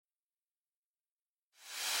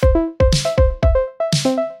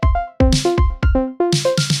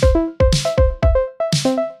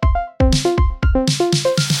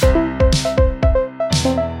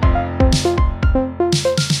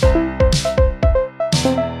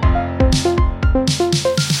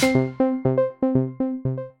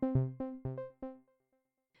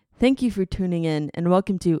Thank you for tuning in and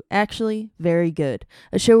welcome to Actually Very Good,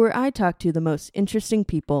 a show where I talk to the most interesting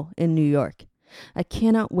people in New York. I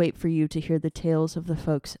cannot wait for you to hear the tales of the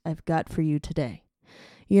folks I've got for you today.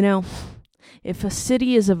 You know, if a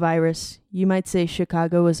city is a virus, you might say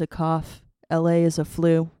Chicago is a cough, LA is a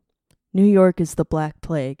flu, New York is the Black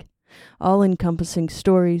Plague, all-encompassing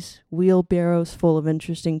stories, wheelbarrows full of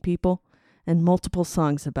interesting people, and multiple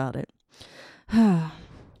songs about it.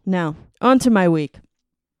 Now, on to my week.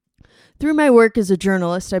 Through my work as a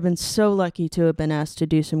journalist, I've been so lucky to have been asked to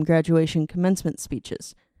do some graduation commencement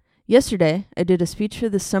speeches. Yesterday, I did a speech for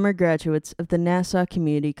the summer graduates of the Nassau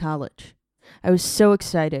Community College. I was so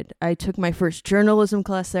excited. I took my first journalism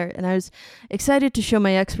class there, and I was excited to show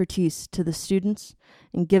my expertise to the students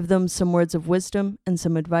and give them some words of wisdom and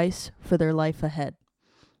some advice for their life ahead.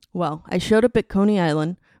 Well, I showed up at Coney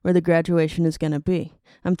Island, where the graduation is going to be.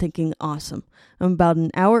 I'm thinking, awesome. I'm about an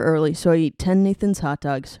hour early, so I eat 10 Nathan's hot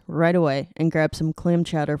dogs right away and grab some clam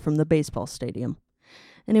chowder from the baseball stadium.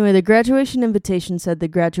 Anyway, the graduation invitation said the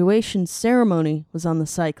graduation ceremony was on the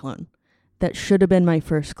Cyclone. That should have been my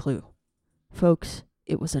first clue. Folks,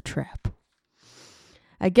 it was a trap.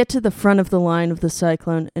 I get to the front of the line of the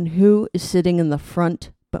Cyclone, and who is sitting in the front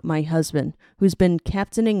but my husband, who's been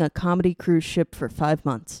captaining a comedy cruise ship for 5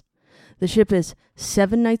 months. The ship is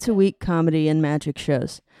 7 nights a week comedy and magic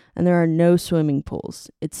shows, and there are no swimming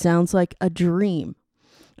pools. It sounds like a dream.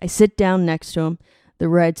 I sit down next to him. The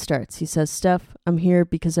ride starts. He says, "Steph, I'm here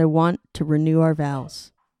because I want to renew our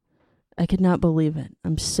vows." I could not believe it.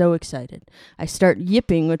 I'm so excited. I start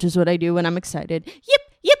yipping, which is what I do when I'm excited. Yip,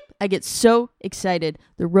 yip. I get so excited.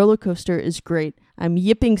 The roller coaster is great. I'm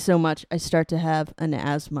yipping so much, I start to have an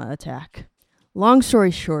asthma attack. Long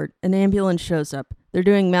story short, an ambulance shows up. They're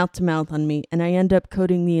doing mouth-to-mouth on me, and I end up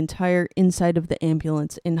coating the entire inside of the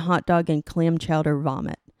ambulance in hot dog and clam chowder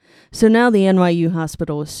vomit. So now the NYU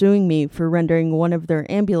hospital is suing me for rendering one of their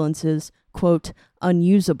ambulances, quote,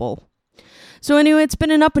 unusable. So anyway, it's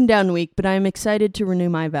been an up and down week, but I'm excited to renew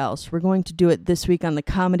my vows. We're going to do it this week on the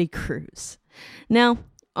comedy cruise. Now,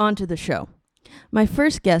 on to the show. My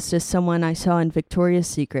first guest is someone I saw in Victoria's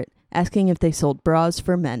Secret asking if they sold bras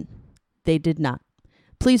for men. They did not.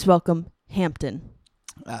 Please welcome Hampton.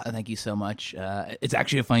 Thank you so much. It's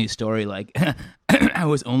actually a funny story. Like, I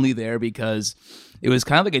was only there because it was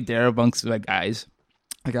kind of like a dare amongst like guys.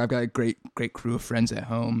 Like, I've got a great crew of friends at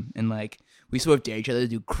home, and like we sort of dare each other to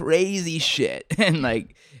do crazy shit. And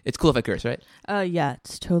like, it's cool if I curse, right? Yeah,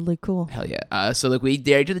 it's totally cool. Hell yeah. So like we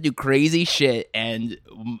dared each other to do crazy shit, and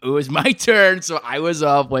it was my turn. So I was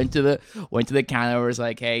up, went to the counter, was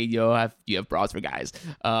like, "Hey, you have bras for guys?"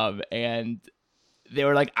 And they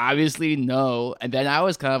were like, obviously no. And then I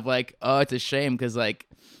was kind of like, oh, it's a shame because like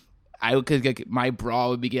I could like, my bra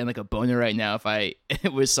would be getting like a boner right now if I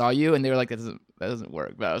saw you. And they were like, that doesn't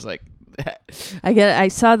work. But I was like, I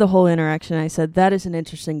saw the whole interaction. I said, that is an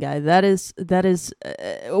interesting guy. That is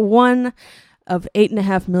one of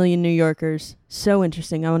 8.5 million New Yorkers. So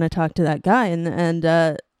interesting. I want to talk to that guy.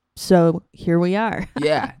 And so here we are.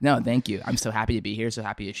 Yeah, no, thank you. I'm so happy to be here. So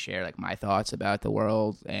happy to share like my thoughts about the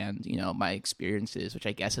world and, you know, my experiences, which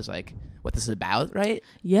I guess is like what this is about, right?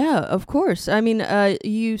 Yeah, of course. I mean,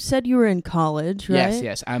 you said you were in college, right?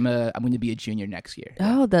 Yes. I'm going to be a junior next year.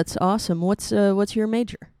 Oh, that's awesome. What's your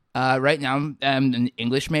major? Right now I'm an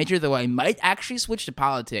English major, though I might actually switch to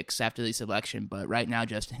politics after this election, but right now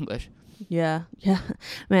just English. Yeah.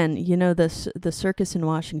 Man, you know, the circus in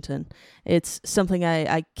Washington, it's something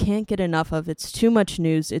I can't get enough of. It's too much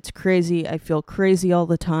news. It's crazy. I feel crazy all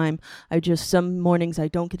the time. Some mornings I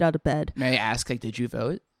don't get out of bed. May I ask, like, did you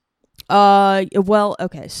vote? Well,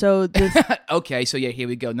 okay, so okay, so yeah, here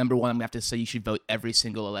we go. Number one, I'm gonna have to say you should vote every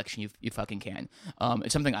single election you fucking can.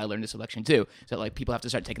 It's something I learned this election too. So like people have to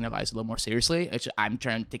start taking their lives a little more seriously. I'm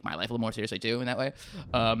trying to take my life a little more seriously too in that way.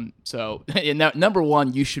 So number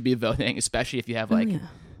one, you should be voting, especially if you have like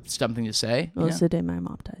something to say. Well, it's the day my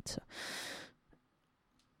mom died, so.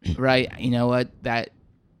 Right, you know what?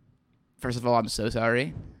 First of all, I'm so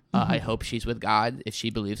sorry. I hope she's with God if she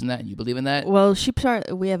believes in that and you believe in that. Well,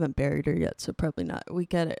 we haven't buried her yet, so probably not. We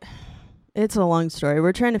get it. It's a long story.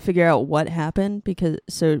 We're trying to figure out what happened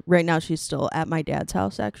so right now she's still at my dad's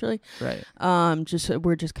house actually. Right.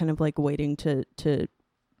 We're just kind of like waiting to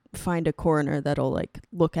find a coroner that'll like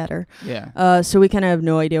look at her. Yeah. So we kind of have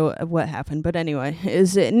no idea what happened, but anyway,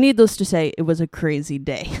 needless to say, it was a crazy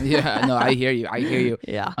day. Yeah, no, I hear you.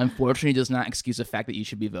 Yeah. Unfortunately, does not excuse the fact that you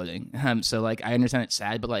should be voting. So like, I understand it's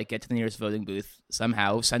sad, but like, get to the nearest voting booth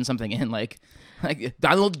somehow, send something in, like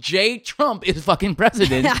Donald J. Trump is fucking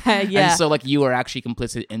president. Yeah. And so like, you are actually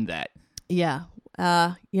complicit in that. Yeah.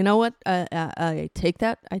 You know what? I take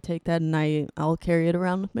that. I take that, and I'll carry it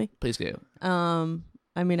around with me. Please do.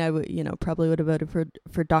 I mean, I would, probably would have voted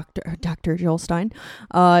for Dr. Joel Stein,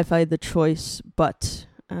 if I had the choice. But,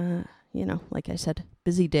 like I said,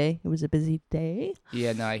 busy day. It was a busy day.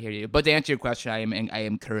 Yeah, no, I hear you. But to answer your question, I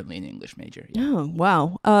am currently an English major. Yeah. Oh,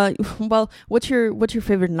 wow. Well, what's your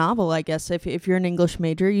favorite novel? I guess if you're an English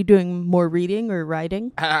major, are you doing more reading or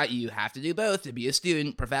writing? You have to do both to be a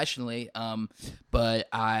student professionally. But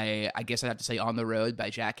I guess I'd have to say On the Road by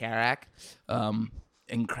Jack Kerouac.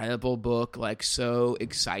 Incredible book, like so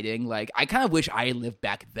exciting. Like I kind of wish I lived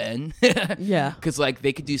back then. Yeah, because like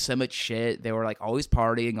they could do so much shit. They were like always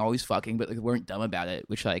partying, always fucking, but like they weren't dumb about it.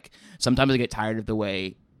 Which like sometimes I get tired of the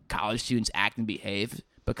way college students act and behave,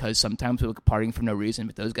 because sometimes we're partying for no reason,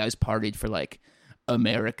 but those guys partied for like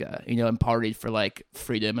America, and partied for like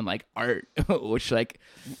freedom and like art, which like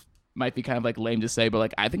might be kind of like lame to say, but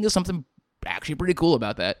like I think there's something actually pretty cool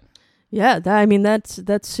about that. Yeah,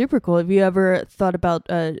 that's super cool. Have you ever thought about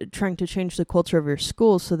trying to change the culture of your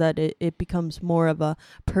school so that it becomes more of a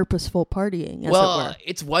purposeful partying, as it were?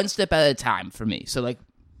 It's one step at a time for me. So like,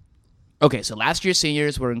 okay, so last year's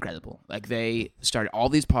seniors were incredible. Like they started all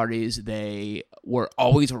these parties. They were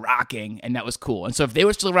always rocking, and that was cool. And so if they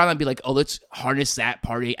were still around, I'd be like, oh, let's harness that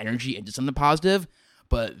party energy into something positive.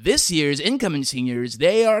 But this year's incoming seniors,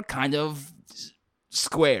 they are kind of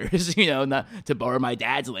squares, not to borrow my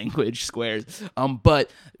dad's language, squares. But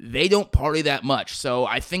they don't party that much. So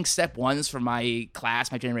I think step one is for my class,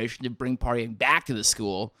 my generation, to bring partying back to the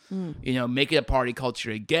school, make it a party culture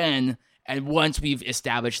again. And once we've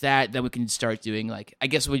established that, then we can start doing like, I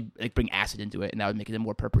guess we'd like bring acid into it, and that would make it a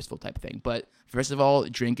more purposeful type of thing. But first of all,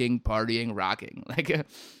 drinking, partying, rocking.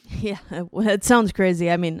 Yeah, it sounds crazy.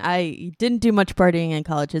 I mean, I didn't do much partying in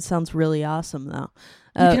college. It sounds really awesome though.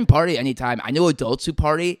 You can party anytime. I know adults who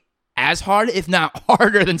party as hard, if not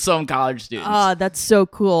harder, than some college students. Oh, that's so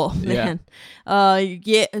cool, man.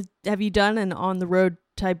 Yeah. Have you done an on the road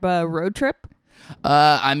type road trip?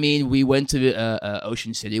 I mean, we went to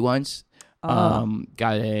Ocean City once. Got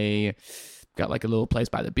like a little place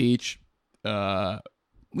by the beach.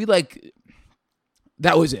 We like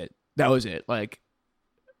that was it. Like,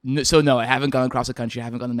 so no, I haven't gone across the country. I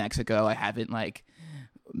haven't gone to Mexico. I haven't like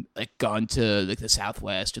gone to like the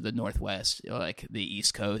Southwest or the Northwest or like the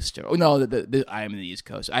East Coast or no, I am in the East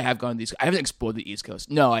Coast. I have gone to I haven't explored the East Coast.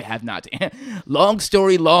 No, I have not. Long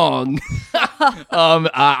story long.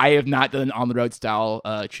 I have not done an on the road style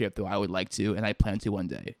trip, though I would like to, and I plan to one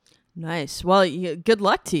day. Nice. Well, good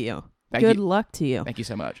luck to you. Good luck to you. Thank you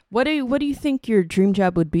so much. What do you think your dream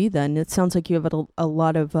job would be then? It sounds like you have a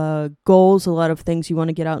lot of goals, a lot of things you want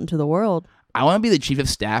to get out into the world. I want to be the chief of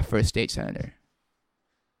staff for a state senator.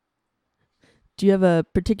 Do you have a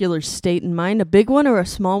particular state in mind, a big one or a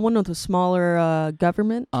small one with a smaller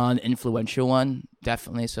government? An influential one,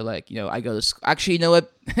 definitely. So, like, I go to actually, you know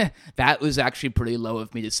what? That was actually pretty low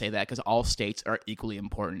of me to say that because all states are equally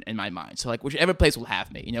important in my mind. So, like, whichever place will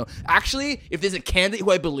have me, Actually, if there's a candidate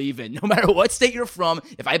who I believe in, no matter what state you're from,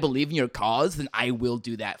 if I believe in your cause, then I will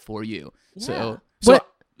do that for you. Yeah. So what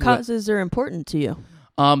causes are important to you?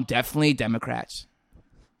 Definitely Democrats.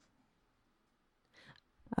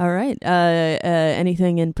 All right.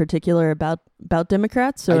 Anything in particular about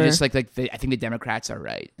Democrats? Or? I just I think the Democrats are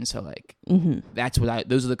right, and so that's what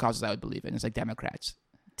those are the causes I would believe in. It's like Democrats.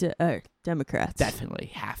 Democrats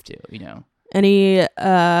definitely have to. Any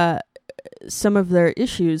some of their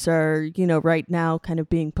issues are right now kind of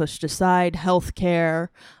being pushed aside. Healthcare,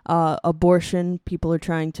 abortion. People are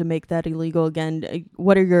trying to make that illegal again.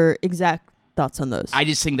 What are your exact thoughts on those? I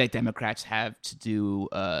just think that Democrats have to do.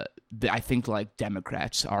 I think like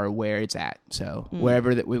Democrats are where it's at. So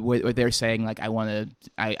wherever what they're saying, like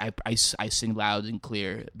I sing loud and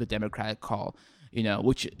clear the Democratic call.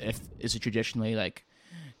 Which is traditionally like,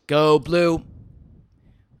 go blue,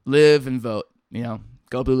 live and vote.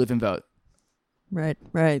 Go blue, live and vote.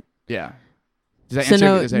 Right. Yeah. Does that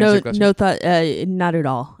answer your question? No thought. Not at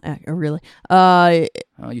all. Really.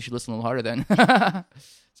 You should listen a little harder then.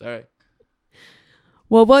 Sorry.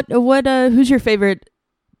 Well, what? Who's your favorite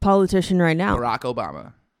politician right now? Barack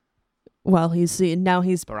Obama. Well, he's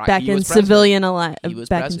Barack, back in civilian alive.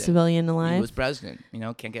 Back in civilian alive. He was president.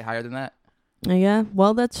 Can't get higher than that. Yeah.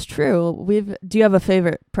 Well, that's true. Do you have a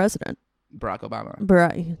favorite president? Barack Obama.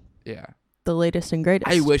 Barack. Yeah. The latest and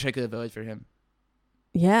greatest. I wish I could have voted for him.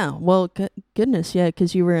 Yeah. Well, goodness, yeah,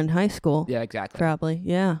 because you were in high school. Yeah, exactly. Probably.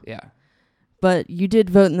 Yeah. Yeah. But you did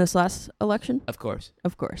vote in this last election? Of course.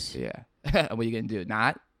 Yeah. What are you going to do?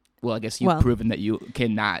 Not? Well, I guess you've proven that you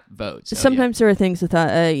cannot vote. So, sometimes there are things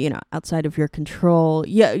outside of your control.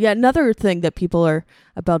 Yeah. Another thing that people are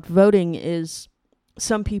about voting is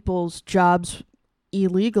some people's jobs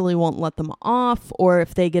illegally won't let them off, or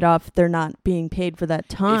if they get off, they're not being paid for that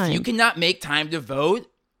time. If you cannot make time to vote,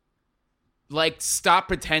 like, stop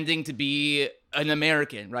pretending to be an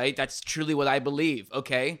American, right? That's truly what I believe,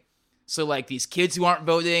 okay? So, like, these kids who aren't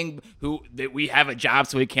voting, that we have a job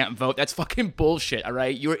so we can't vote, that's fucking bullshit, all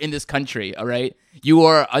right? You're in this country, all right? You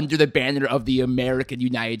are under the banner of the American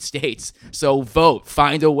United States. So vote,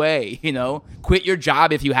 find a way, Quit your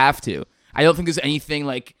job if you have to. I don't think there's anything,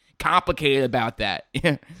 like, complicated about that.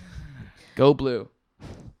 Go blue.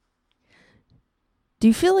 Do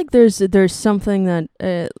you feel like there's something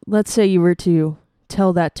that, let's say you were to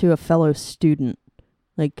tell that to a fellow student,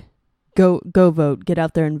 like, go vote, get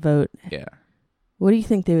out there and vote. Yeah. What do you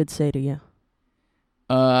think they would say to you?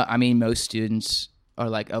 I mean, most students are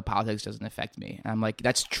like, oh, politics doesn't affect me. And I'm like,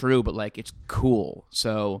 that's true, but like, it's cool.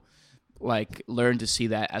 So, like, learn to see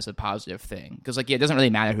that as a positive thing. Because, like, yeah, it doesn't really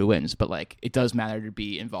matter who wins, but like, it does matter to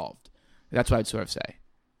be involved. That's what I'd sort of say.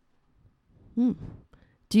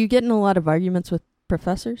 Do you get in a lot of arguments with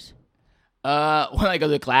professors? When I go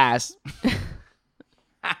to class.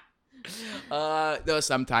 No,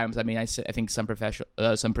 sometimes. I mean, I think some professors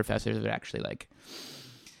are actually like,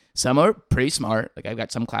 some are pretty smart. Like, I've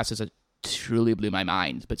got some classes that truly blew my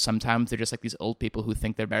mind, but sometimes they're just like these old people who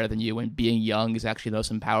think they're better than you, and being young is actually the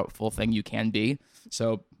most powerful thing you can be.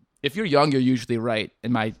 So if you're young, you're usually right,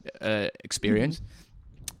 in my experience.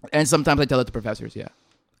 And sometimes I tell it to professors, yeah.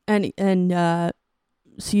 And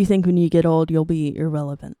so you think when you get old, you'll be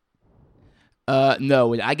irrelevant? No,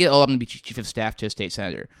 when I get old, I'm going to be chief of staff to a state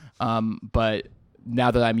senator. But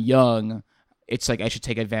now that I'm young, it's like I should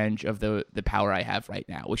take advantage of the power I have right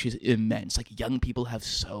now, which is immense. Like, young people have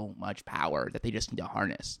so much power that they just need to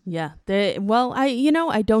harness. Yeah.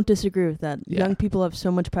 I don't disagree with that. Yeah. Young people have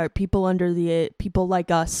so much power. People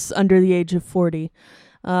like us under the age of 40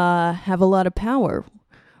 have a lot of power.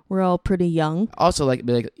 We're all pretty young. Also, like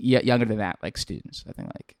younger than that, like students, I think,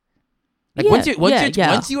 like yeah,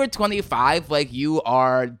 once you are 25, like, you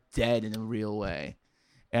are dead in a real way,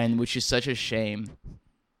 and which is such a shame.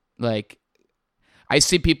 Like, I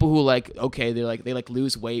see people who, like, okay, they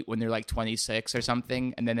lose weight when they're like 26 or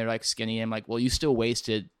something, and then they're like skinny. And I'm like, well, you still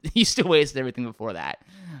wasted everything before that.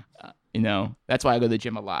 That's why I go to the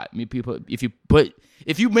gym a lot. I mean, people, if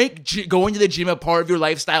you make going to the gym a part of your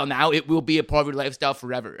lifestyle now, it will be a part of your lifestyle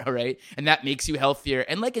forever. All right, and that makes you healthier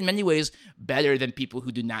and, like, in many ways better than people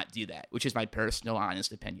who do not do that, which is my personal,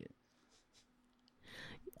 honest opinion.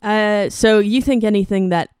 So you think anything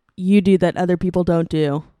that you do that other people don't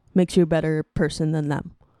do makes you a better person than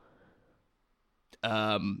them?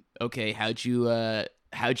 Okay, how'd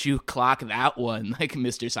you clock that one, like,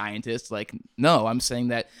 Mr. Scientist? Like, no, I'm saying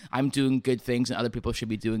that I'm doing good things and other people should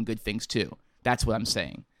be doing good things too. That's what I'm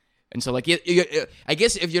saying. And so, like, I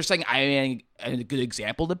guess if you're saying I am a good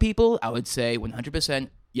example to people, I would say 100%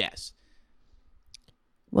 yes.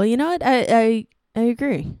 Well, you know what? I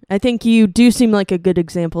agree. I think you do seem like a good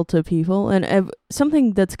example to people. And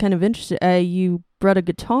something that's kind of interesting, you brought a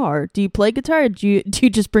guitar. Do you play guitar, or do you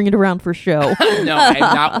just bring it around for show? No, I'm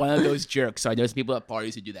not one of those jerks. So I know some people at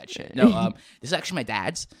parties who do that shit. No, this is actually my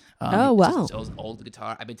dad's. Oh, wow. It's an old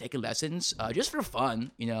guitar. I've been taking lessons just for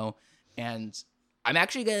fun, and I'm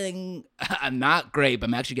actually getting, I'm not great, but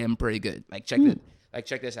I'm actually getting pretty good. Like,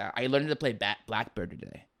 check this out. I learned to play Blackbird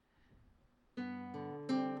today.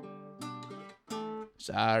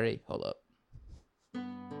 Sorry, hold up.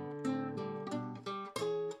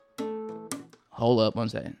 Hold up 1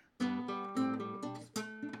 second.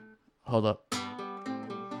 Hold up.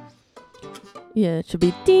 Yeah, it should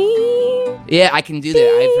be ding. Yeah, I can do that.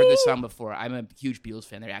 I've heard this song before. I'm a huge Beatles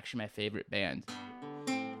fan. They're actually my favorite band.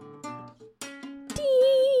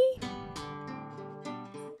 Ding.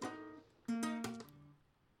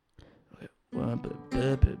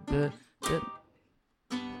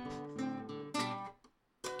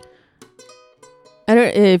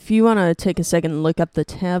 If you want to take a second and look up the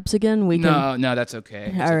tabs again, we can. No, that's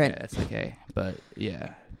okay. All right, that's okay. But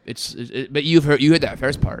yeah, but you heard that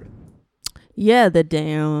first part. Yeah, the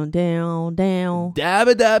down. Dabba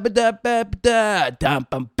dabba dabba da dum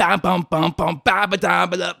bum bum bum bum bum ba ba da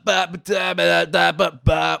ba da ba ba da ba da ba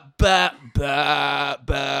ba ba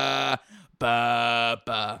ba ba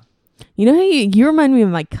ba. You know how you remind me of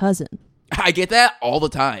my cousin. I get that all the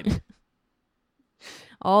time.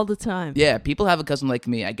 All the time. Yeah, people have a cousin like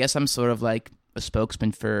me. I guess I'm sort of like a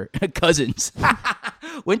spokesman for cousins.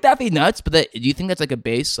 Wouldn't that be nuts? But do you think that's like a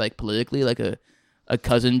base, like politically, like a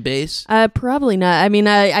cousin base? Probably not. I mean,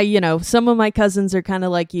 I some of my cousins are kind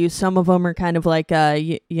of like you. Some of them are kind of like,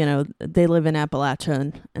 they live in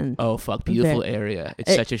Appalachia and oh, fuck, beautiful area.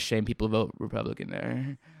 It's such a shame people vote Republican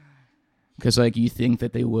there. Because like you think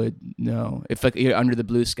that they would know if like you're under the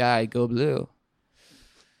blue sky, go blue.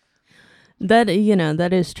 That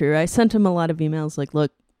that is true. I sent him a lot of emails like,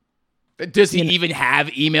 look. Does he even have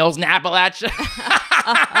emails in Appalachia?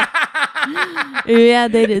 Yeah,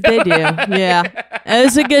 they do. Yeah, it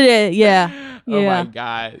was a good. Yeah. Oh my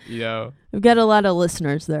God, we've got a lot of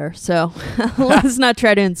listeners there, so let's not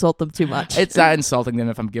try to insult them too much. It's not insulting them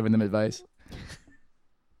if I'm giving them advice.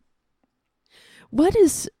 What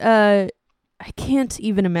is? I can't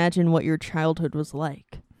even imagine what your childhood was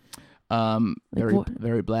like.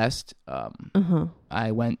 Very blessed.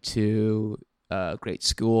 I went to great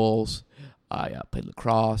schools. I played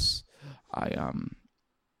lacrosse. I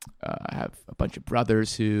have a bunch of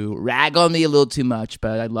brothers who rag on me a little too much,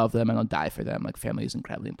 but I love them and I'll die for them. Like, family is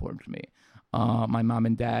incredibly important to me. My mom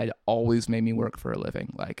and dad always made me work for a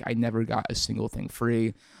living. Like, I never got a single thing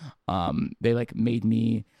free. They like made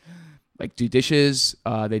me like do dishes.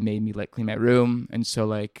 They made me like clean my room, and so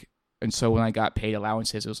when I got paid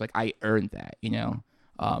allowances, it was like I earned that,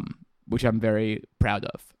 which I'm very proud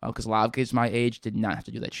of, because a lot of kids my age did not have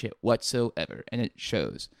to do that shit whatsoever, and it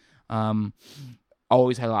shows.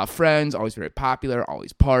 Always had a lot of friends, always very popular,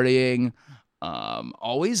 always partying.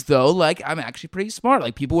 Always though, like, I'm actually pretty smart.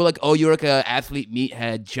 Like, people were like, "Oh, you're like a athlete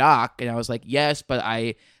meathead jock," and I was like, "Yes, but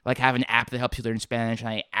I like have an app that helps you learn Spanish, and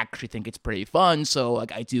I actually think it's pretty fun. So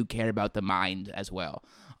like, I do care about the mind as well."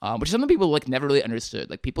 Which some people like never really understood.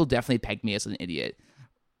 Like, people definitely pegged me as an idiot,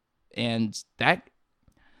 and that,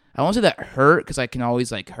 I won't say that hurt, because I can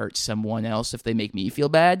always like hurt someone else if they make me feel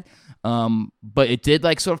bad. But it did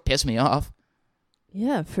like sort of piss me off.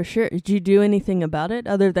 Yeah, for sure. Did you do anything about it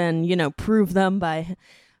other than, prove them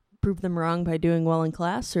wrong by doing well in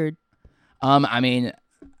class, or? I mean,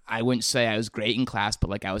 I wouldn't say I was great in class, but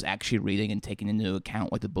like I was actually reading and taking into account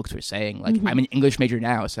what the books were saying. Like, I'm an English major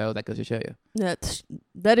now, so that goes to show you.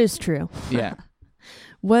 That is true. Yeah.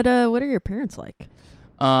 What are your parents like?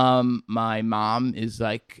 My mom is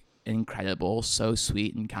like incredible, so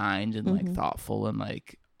sweet and kind and like thoughtful, and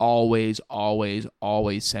like always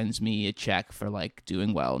sends me a check for like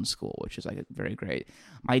doing well in school, which is like very great.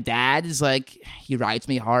 My dad is like, he rides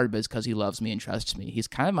me hard, but it's because he loves me and trusts me. He's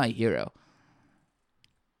kind of my hero.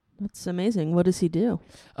 That's amazing. What does he do?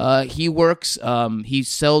 He works, he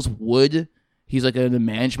sells wood. He's like in a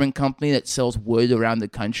management company that sells wood around the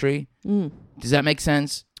country. Does that make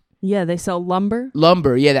sense? Yeah, they sell lumber.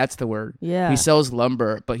 Lumber, yeah, that's the word. Yeah, he sells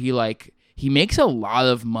lumber, but he makes a lot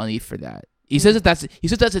of money for that. He says that's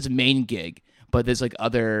his main gig, but there's like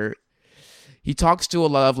other. He talks to a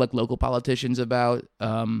lot of like local politicians about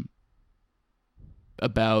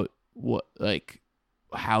what, like,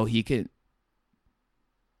 how he can.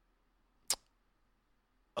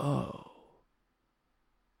 Oh.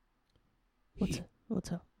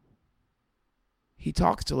 What's up? He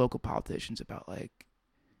talks to local politicians about like.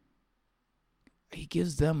 He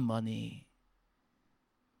gives them money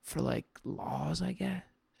for like laws, I guess.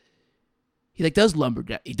 He like does lumber.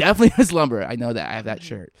 He definitely does lumber. I know that. I have that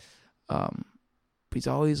shirt. But he's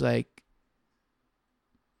always like,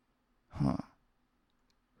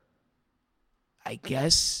 I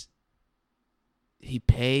guess he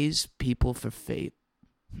pays people for fate.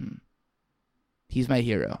 He's my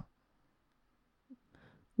hero.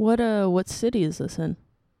 What city is this in?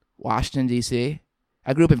 Washington, D.C.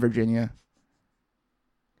 I grew up in Virginia.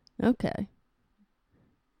 Okay.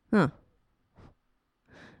 Huh.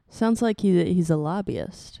 Sounds like he's a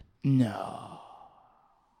lobbyist. No.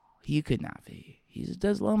 He could not be. He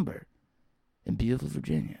does lumber in beautiful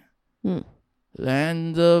Virginia.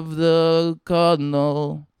 Land of the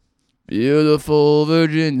Cardinal, beautiful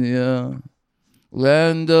Virginia.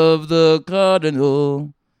 Land of the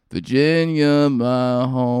Cardinal, Virginia, my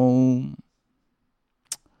home.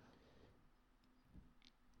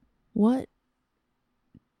 What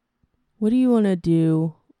do you want to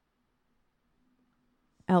do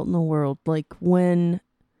out in the world? Like when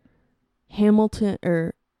Hampton.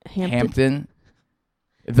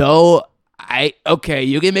 Though,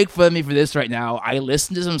 you can make fun of me for this right now. I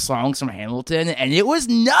listened to some songs from Hamilton, and it was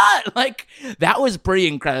not like, that was pretty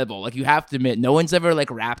incredible. Like, you have to admit, no one's ever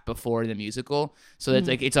like rapped before in the musical, so it's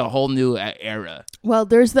like, it's a whole new era. Well,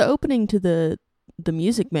 there's the opening to the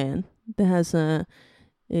Music Man that has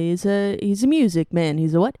He's a music man.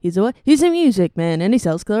 He's a what? He's a music man, and he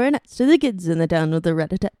sells clarinets to the kids in the town with the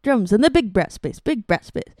rat-a-tat drums and the big brass bass.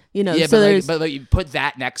 Yeah, so but you put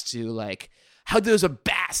that next to like, how there's a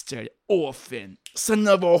bastard orphan, son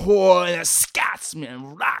of a whore, and a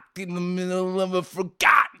Scotsman rocked in the middle of a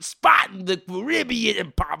forgotten spot in the Caribbean,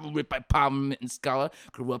 impoverished by Parliament and scholar,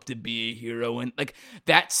 grew up to be a hero, and like,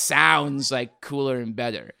 that sounds like cooler and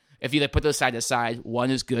better. If you like put those side to side,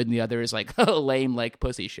 one is good and the other is like lame, like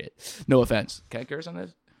pussy shit. No offense. Can I curse on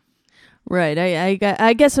this? Right.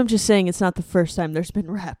 I guess I'm just saying it's not the first time there's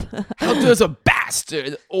been rap. How does a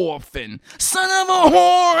bastard orphan, son of a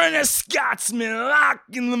whore and a Scotsman,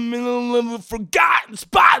 locked in the middle of a forgotten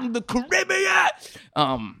spot in the Caribbean?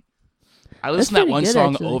 I listened to that one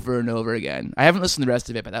song over and over again. I haven't listened to the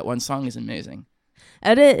rest of it, but that one song is amazing.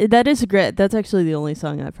 That is great. That's actually the only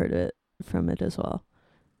song I've heard from it as well.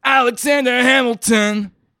 Alexander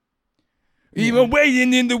Hamilton. Even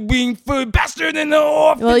waiting in the wing for bastard in the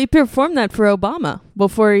orphan. Well, he performed that for Obama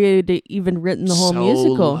before he'd even written the whole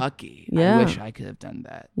musical. So lucky. Yeah. I wish I could have done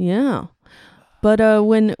that. Yeah. But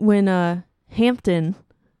when Hampton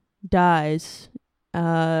dies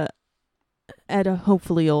at a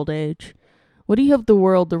hopefully old age, what do you hope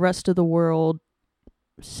the rest of the world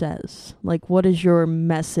says? Like, what is your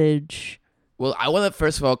message? Well, I want to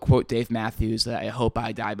first of all quote Dave Matthews that I hope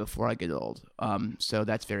I die before I get old. So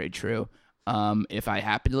that's very true. If I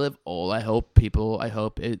happen to live old, I hope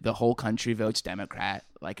the whole country votes Democrat,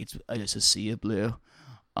 like it's just a sea of blue,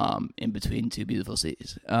 in between two beautiful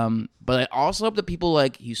seas. But I also hope that people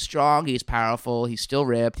like he's strong, he's powerful, he's still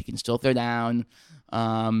ripped, he can still throw down.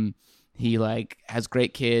 He like has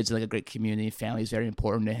great kids, like a great community, family is very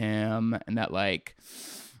important to him, and that like,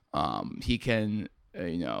 he can.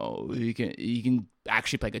 He can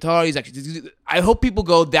actually play guitar. I hope people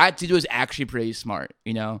go, that dude was actually pretty smart,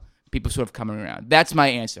 people sort of coming around. That's my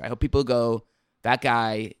answer. I hope people go, that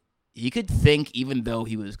guy, he could think even though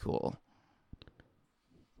he was cool.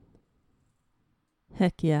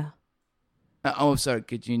 Heck yeah. Sorry,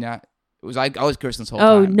 could you not? I was cursing this whole time.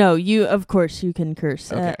 Oh, no, of course you can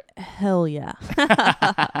curse. Okay. Hell yeah.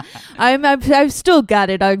 I've still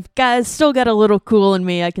got it. Still got a little cool in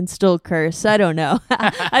me. I can still curse. I don't know.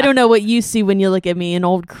 I don't know what you see when you look at me, an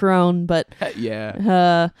old crone, but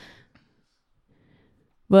yeah.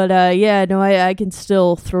 I can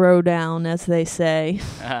still throw down, as they say.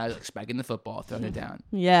 Like spiking the football, throwing it down.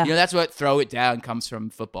 Yeah. That's what throw it down comes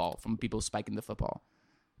from football, from people spiking the football.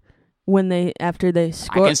 After they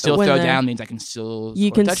score, I can still throw down means I can still.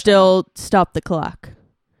 You can still stop the clock.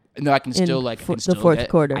 No, I can still the fourth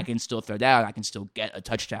quarter. I can still throw down. I can still get a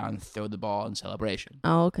touchdown, throw the ball in celebration.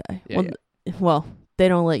 Oh, okay. Well, they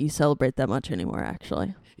don't let you celebrate that much anymore,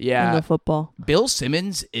 actually. Yeah. In the football. Bill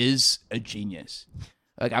Simmons is a genius.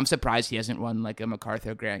 Like, I'm surprised he hasn't won like a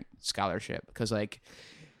MacArthur Grant scholarship because like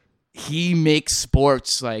he makes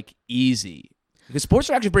sports like easy. Because sports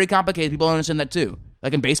are actually pretty complicated. People don't understand that too.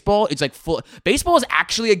 Like in baseball, it's like baseball is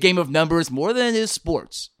actually a game of numbers more than it is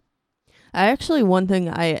sports. One thing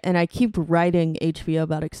I keep writing HBO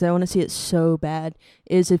about it because I want to see it so bad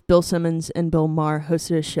is if Bill Simmons and Bill Maher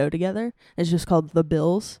hosted a show together. It's just called The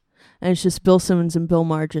Bills. And it's just Bill Simmons and Bill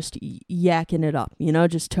Maher just yakking it up,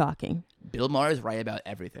 just talking. Bill Maher is right about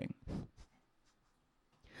everything.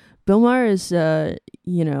 Bill Maher is,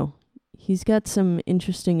 he's got some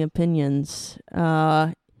interesting opinions.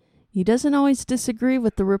 He doesn't always disagree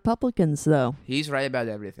with the Republicans, though. He's right about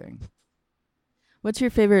everything. What's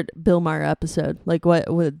your favorite Bill Maher episode? Like what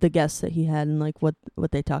the guests that he had and like what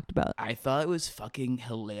they talked about? I thought it was fucking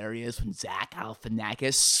hilarious when Zach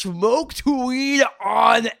Galifianakis smoked weed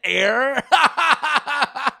on air.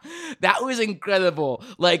 That was incredible.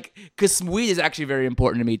 Like, because weed is actually very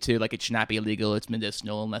important to me too. Like, it should not be illegal. It's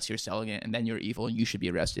medicinal unless you're selling it, and then you're evil and you should be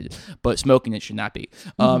arrested. But smoking it should not be.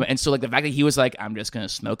 And so like the fact that he was like, I'm just gonna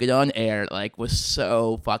smoke it on air, like, was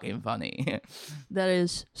so fucking funny. That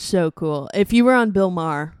is so cool. If you were on Bill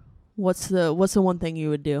Maher, what's the one thing you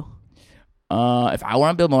would do? If I were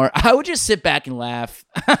on Bill Maher, I would just sit back and laugh.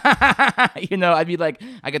 I'd be like,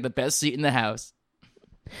 I got the best seat in the house.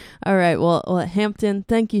 All right. Well, Hampton,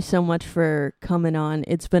 thank you so much for coming on.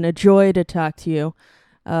 It's been a joy to talk to you.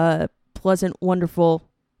 Pleasant, wonderful,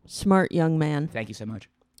 smart young man. Thank you so much.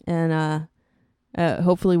 And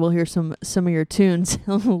hopefully we'll hear some of your tunes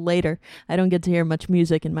later. I don't get to hear much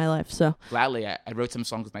music in my life, so. Gladly, I wrote some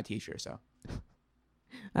songs with my teacher, so.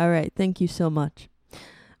 All right. Thank you so much.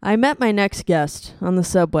 I met my next guest on the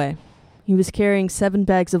subway. He was carrying 7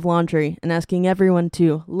 bags of laundry and asking everyone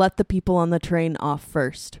to let the people on the train off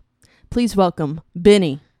first. Please welcome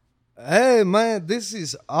Benny. Hey, man, this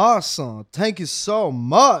is awesome. Thank you so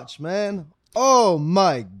much, man. Oh,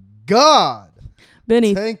 my God.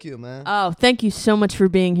 Benny. Thank you, man. Oh, thank you so much for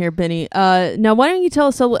being here, Benny. Now, why don't you tell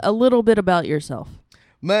us a little bit about yourself?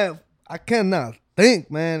 Man, I cannot think,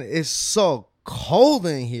 man. It's so cold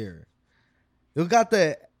in here. You got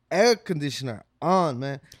the air conditioner on,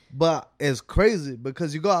 man. But it's crazy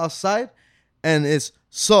because you go outside and it's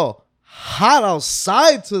so hot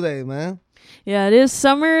outside today, man. Yeah, it is.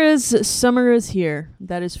 Summer is here.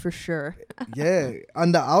 That is for sure. Yeah,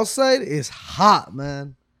 on the outside it's hot,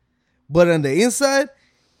 man, but on the inside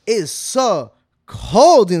it's so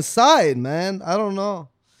cold inside, man. I don't know.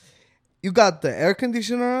 You got the air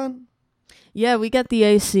conditioner on? Yeah, we got the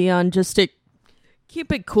AC on just to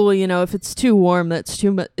keep it cool. You know, if it's too warm, that's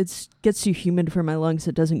too much. It gets too humid for my lungs.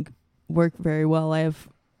 It doesn't work very well. I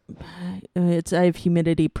have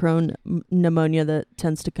humidity prone pneumonia that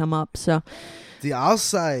tends to come up. So The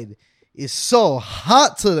outside is so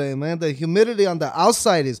hot today, man. The humidity on the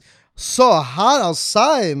outside is so hot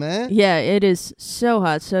outside, man. yeah, it is so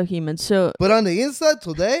hot, so humid. So But on the inside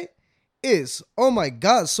today, it's, oh my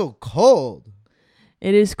God, so cold.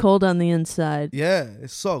 it is cold on the inside. Yeah,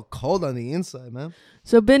 it's so cold on the inside, man.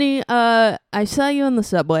 So Benny, I saw you on the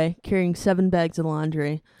subway carrying 7 bags of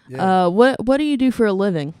laundry. Yeah. What do you do for a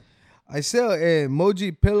living? I sell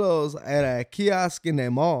emoji pillows at a kiosk in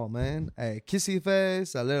the mall, man. A kissy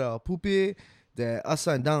face, a little poopy, the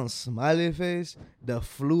upside down smiley face, the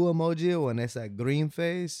flu emoji when it's a green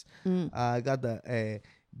face. I got the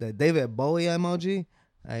David Bowie emoji.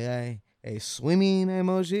 I got a swimming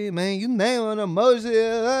emoji, man. You name an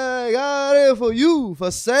emoji, I got it for you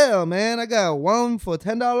for sale, man. I got 1 for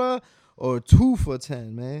 $10 or 2 for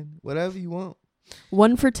 10, man. Whatever you want.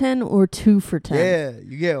 1 for 10 or 2 for 10? Yeah,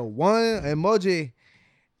 you get 1 emoji.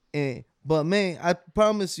 But man, I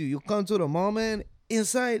promise you come to the mall, man.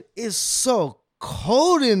 Inside it's so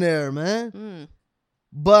cold in there, man.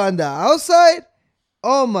 But on the outside,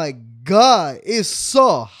 oh my God, it's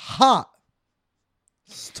so hot.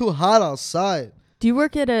 It's too hot outside. Do you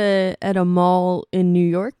work at a mall in New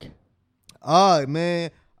York? Oh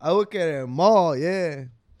man, I work at a mall, yeah.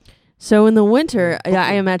 So in the winter,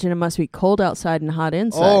 I imagine it must be cold outside and hot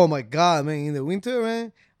inside. Oh my God, man. In the winter,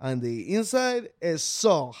 man, on the inside, it's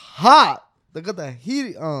so hot. They got the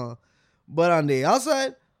heat on. But on the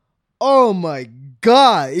outside, oh my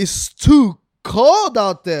God, it's too cold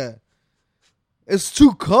out there. It's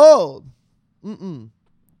too cold.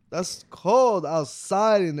 That's cold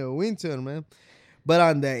outside in the winter, man. But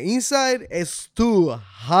on the inside, it's too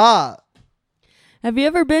hot. Have you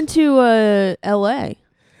ever been to L.A.?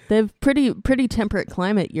 They have pretty temperate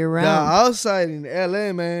climate year The round. outside in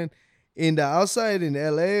LA, man. In the outside in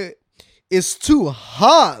LA, it's too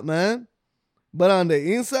hot, man. But on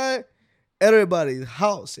the inside, everybody's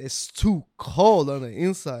house is too cold on the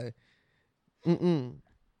inside.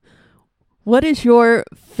 What is your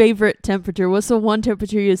favorite temperature? What's the one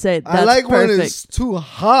temperature you say that's I like perfect? when it's too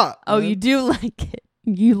hot. Oh, man. you do like it.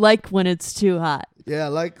 You like when it's too hot. Yeah, I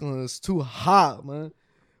like when it's too hot, man.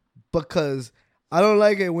 Because I don't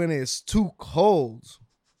like it when it's too cold.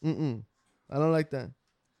 I don't like that.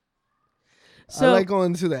 So, I like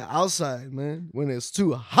going to the outside, man, when it's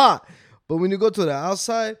too hot. But when you go to the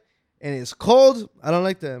outside and it's cold, I don't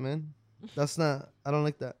like that, man. I don't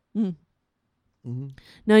like that.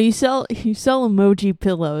 now you sell emoji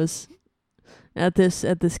pillows at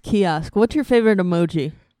this kiosk. What's your favorite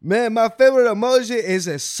emoji? Man, my favorite emoji is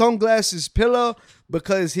a sunglasses pillow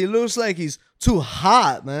because he looks like he's too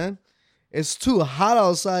hot, man. It's too hot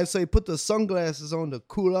outside, so he put the sunglasses on to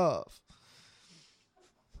cool off.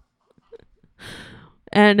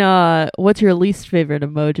 And what's your least favorite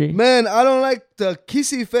emoji? Man, I don't like the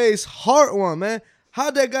kissy face heart one, man.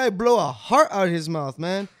 How'd that guy blow a heart out his mouth,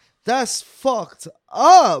 man? That's fucked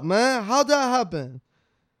up, man. How'd that happen?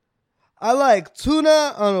 I like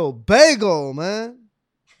tuna on a bagel, man.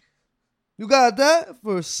 You got that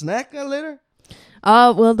for a snack later?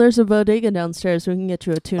 Well, there's a bodega downstairs. We can get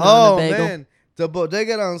you a tuna on a bagel. Man, the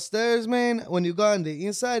bodega downstairs, man, when you go on the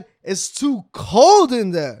inside, it's too cold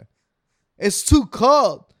in there. It's too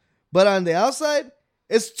cold. But on the outside,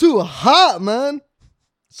 it's too hot, man.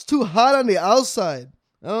 It's too hot on the outside.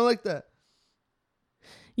 I don't like that.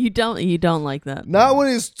 You don't like that. Not when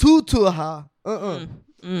it's too hot.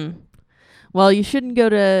 Well, you shouldn't go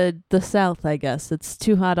to the south, I guess. It's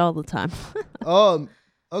too hot all the time. Oh,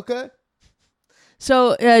 okay.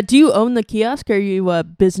 So, do you own the kiosk? Are you a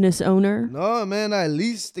business owner? No, man, I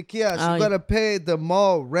leased the kiosk. Oh, You gotta pay the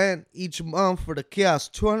mall rent each month for the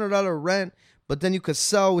kiosk, $200 rent. But then you could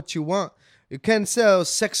sell what you want. You can't sell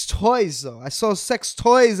sex toys though. I saw sex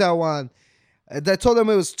toys I want. I told them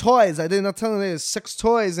it was toys. I did not tell them it was sex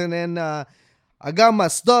toys, and then I got my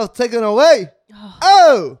stuff taken away.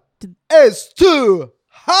 Oh, it's too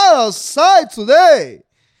hot outside today.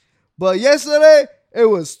 But yesterday it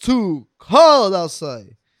was too cold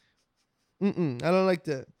outside. I don't like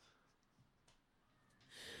that.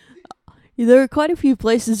 There are quite a few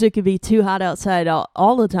places it could be too hot outside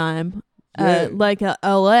all the time. Yeah. Like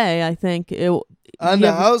LA, I think. On the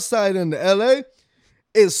outside in the LA,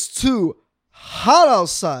 it's too hot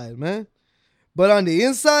outside, man. But on the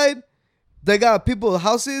inside, they got people's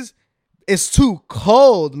houses. It's too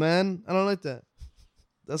cold, man. I don't like that.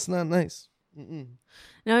 That's not nice. Mm-mm.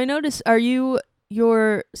 Now I notice,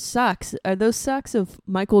 your socks, are those socks of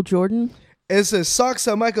Michael Jordan? It's a socks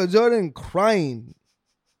of Michael Jordan crying.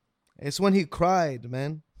 It's when he cried,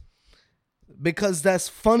 man. Because that's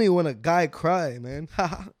funny when a guy cry, man.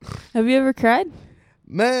 Have you ever cried?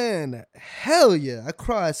 Man, hell yeah. I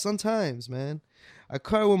cry sometimes, man. I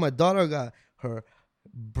cry when my daughter got her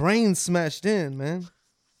brain smashed in, man.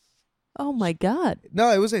 Oh my God.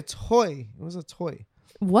 No, it was a toy. It was a toy.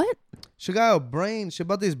 What? She got a brain. She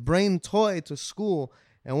brought this brain toy to school,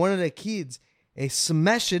 and one of the kids, they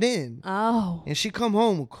smashed it in. Oh. And she come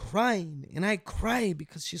home crying, and I cry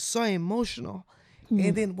because she's so emotional.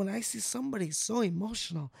 And then when I see somebody so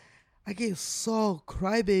emotional, I get so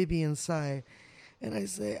crybaby inside. And I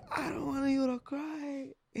say, I don't want you to cry.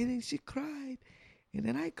 And then she cried. And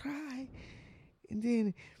then I cry. And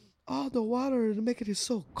then all the water to make it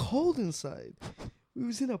so cold inside. We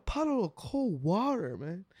was in a puddle of cold water,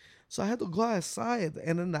 man. So I had to go outside.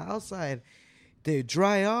 And then the outside, they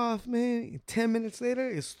dry off, man. 10 minutes later,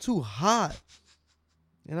 it's too hot.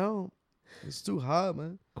 You know? It's too hot,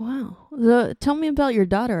 man. Wow. Tell me about your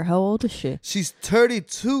daughter. How old is she? She's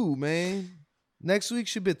 32, man. Next week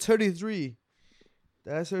she'll be 33.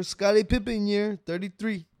 That's her Scottie Pippen year,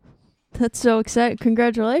 33. That's so exciting.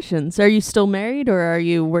 Congratulations. Are you still married or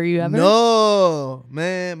were you ever? No,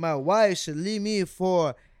 man. My wife should leave me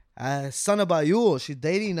for Sana Bayul. She's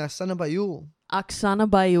dating Sana Bayul. Oksana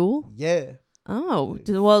Bayul? Yeah. Oh,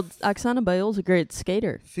 well, Oksana Bayul's a great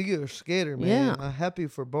skater. Figure skater, man. Yeah. I'm happy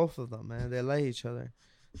for both of them, man. They like each other.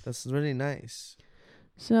 That's really nice.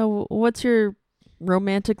 So what's your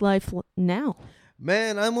romantic life now?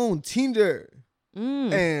 Man, I'm on Tinder.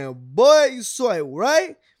 Mm. And boy, you swipe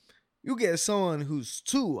right, you get someone who's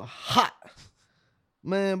too hot.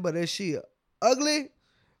 Man, but if she ugly,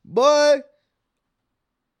 boy,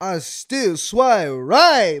 I still swipe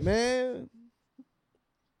right, man.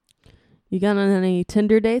 You got on any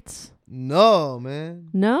Tinder dates? No, man.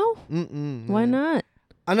 No? Mm-mm. Why man. not?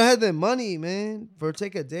 I don't have the money, man, for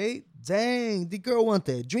take a date. Dang, the girl want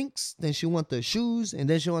the drinks, then she want the shoes, and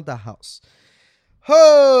then she want the house.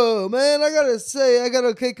 Oh, man, I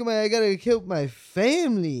gotta kill my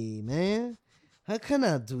family, man. How can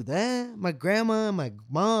I do that? My grandma and my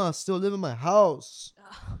mom still live in my house.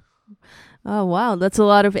 Oh, wow. That's a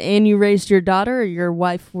lot of... And you raised your daughter, or your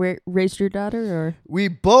wife raised your daughter, or... We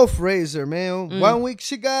both raised her, man. 1 week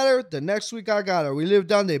she got her, the next week I got her. We lived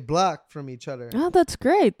down the block from each other. Oh, that's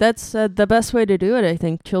great. That's the best way to do it, I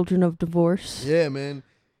think. Children of divorce. Yeah, man.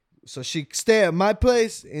 So she stay at my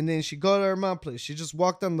place, and then she go to her mom's place. She just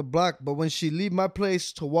walked down the block, but when she leave my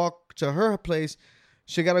place to walk to her place,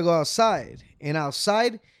 she gotta go outside. And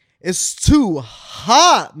outside, it's too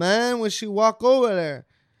hot, man, when she walk over there.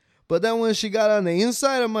 But then when she got on the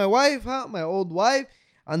inside of my wife, my old wife,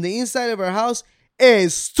 on the inside of her house,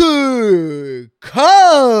 it's too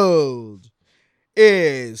cold.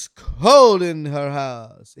 It's cold in her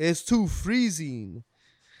house. It's too freezing.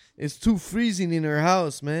 It's too freezing in her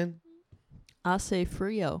house, man. Hace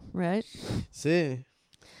frio, right? See.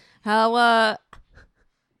 How,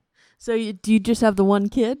 so do you just have the one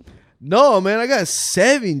kid? No, man, I got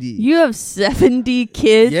 70. You have 70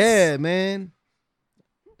 kids? Yeah, man.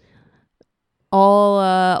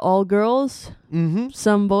 All girls? Mm-hmm.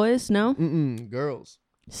 Some boys? No? Girls.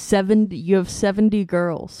 70. You have 70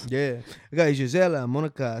 girls. Yeah. I got Gisela,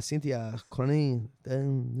 Monica, Cynthia, Corinne.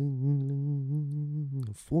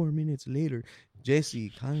 4 minutes later,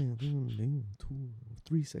 Jesse,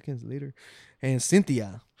 3 seconds later, and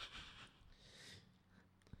Cynthia.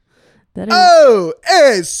 That is, Oh,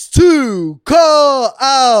 it's too cold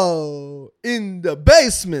out in the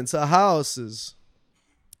basements of houses.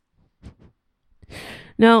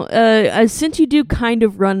 now, since you do kind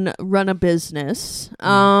of run a business,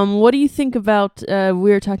 what do you think about?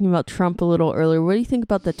 We were talking about Trump a little earlier. What do you think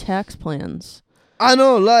about the tax plans? I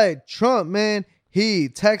don't like Trump, man. He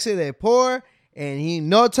taxes the poor and he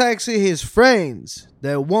no taxes his friends.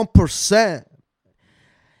 That 1%.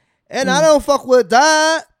 And I don't fuck with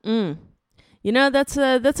that. You know, that's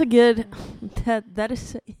a good that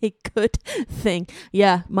is a good thing.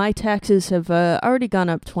 Yeah, my taxes have already gone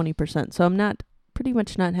up 20%, so I'm not pretty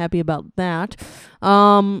much not happy about that.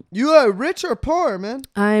 You are rich or poor, man?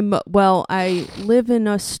 I live in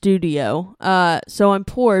a studio, so I'm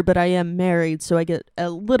poor, but I am married, so I get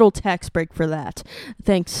a little tax break for that.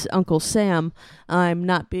 Thanks, Uncle Sam. I'm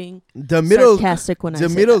not being sarcastic when I say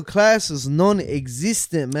the middle that. class is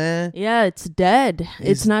non-existent, man. Yeah, it's dead.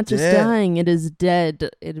 It's not just dead. dying, it is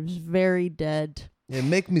dead. It is very dead. It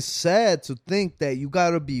make me sad to think that you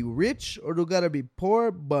gotta be rich or you gotta be poor,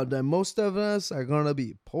 but that most of us are gonna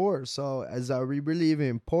be poor. So, are we really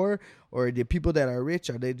even poor, or the people that are rich,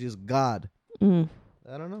 are they just God? Mm.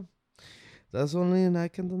 I don't know. That's only I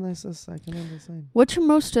can understand. What's your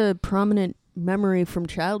most prominent memory from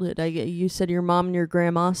childhood? You said your mom and your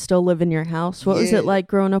grandma still live in your house. What was Yeah. it like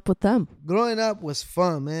growing up with them? Growing up was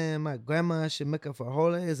fun, man. My grandma, she make up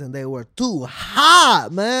frijoles, and they were too hot,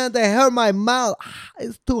 man. They hurt my mouth.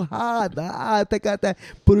 It's too hot. I think I got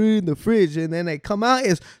put it in the fridge, and then they come out.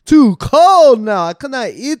 It's too cold now. I cannot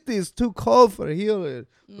eat this. Too cold for healing.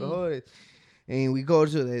 Frijoles. And we go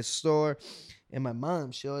to the store, and my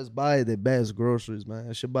mom, she always buy the best groceries,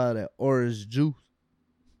 man. She buy that orange juice.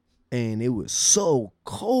 And it was so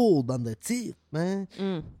cold on the teeth, man.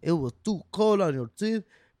 It was too cold on your teeth.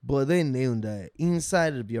 But then in the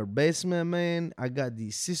inside of your basement, man, I got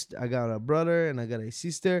a brother and I got a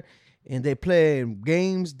sister, and they playing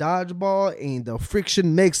games, dodgeball, and the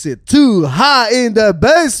friction makes it too hot in the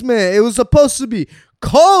basement. It was supposed to be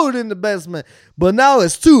cold in the basement, but now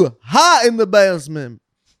it's too hot in the basement.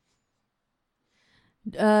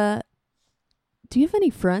 Do you have any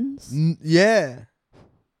friends? Yeah.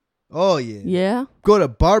 Oh, yeah. Yeah. Go to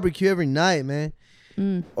barbecue every night, man.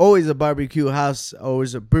 Always a barbecue house,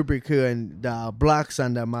 always a barbecue, and the blocks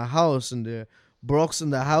under my house and the blocks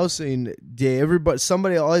in the house, and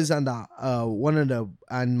somebody always on the one of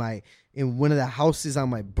the houses on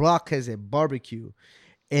my block has a barbecue,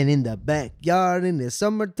 and in the backyard in the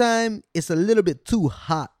summertime it's a little bit too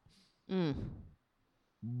hot,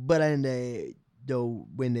 but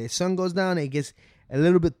when the sun goes down it gets a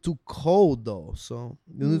little bit too cold though, so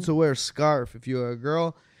you need to wear a scarf if you're a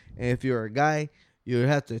girl, and if you're a guy you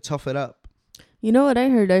have to tough it up. You know what I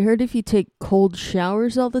heard? I heard if you take cold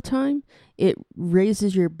showers all the time, it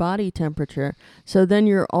raises your body temperature. So then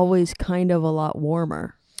you're always kind of a lot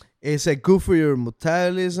warmer. It's good for your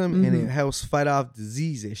metabolism, and it helps fight off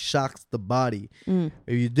disease. It shocks the body. If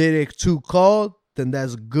you did it too cold, then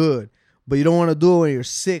that's good. But you don't want to do it when you're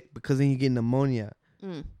sick, because then you get pneumonia.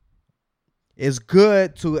 It's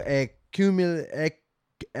good to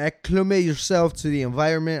acclimate yourself to the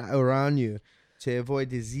environment around you to avoid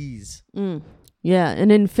disease. Yeah,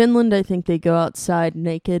 and in Finland, I think they go outside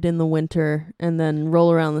naked in the winter and then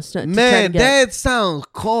roll around the snow. Man, that sounds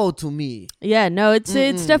cold to me. Yeah, no, it's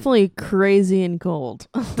definitely crazy and cold.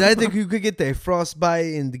 I think you could get the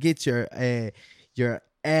frostbite and get your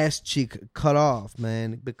ass cheek cut off,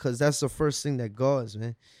 man, because that's the first thing that goes,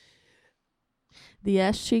 man. The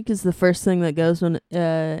ass cheek is the first thing that goes when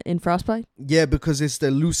in frostbite? Yeah, because it's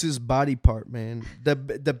the loosest body part, man.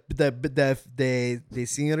 The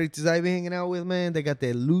senoritas I've been hanging out with, man, they got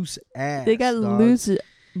that loose ass. They got dog.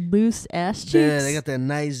 loose ass cheeks? Yeah, they got that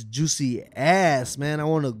nice juicy ass, man. I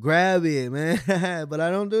want to grab it, man. But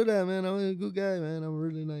I don't do that, man. I'm a good guy, man. I'm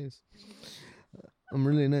really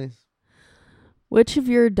nice. Which of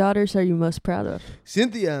your daughters are you most proud of?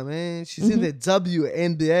 Cynthia, man. She's in the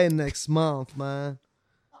WNBA next month, man.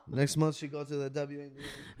 Next month she go to the WNBA.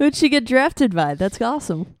 Who'd she get drafted by? That's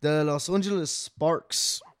awesome. The Los Angeles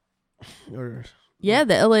Sparks. Yeah,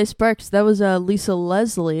 the LA Sparks. That was Lisa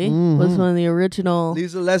Leslie. Was one of the original.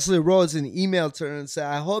 Lisa Leslie wrote an email to her and said,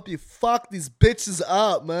 I hope you fuck these bitches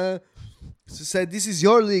up, man. She said, this is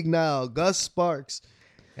your league now, Gus Sparks.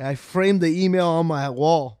 And I framed the email on my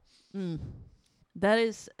wall.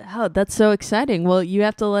 That's so exciting. Well, you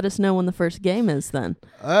have to let us know when the first game is then.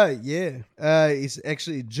 Yeah. It's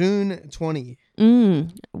actually June 20.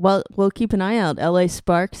 Well, we'll keep an eye out. LA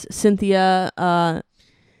Sparks, Cynthia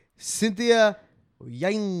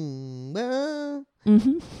Yang.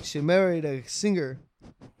 She married a singer.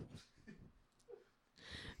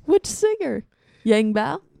 Which singer? Yang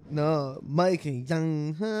Bao? No, Mike and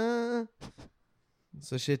Yang.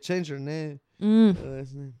 So she changed her name.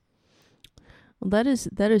 Well,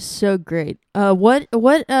 that is so great. What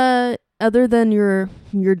other than your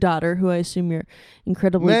daughter, who I assume you're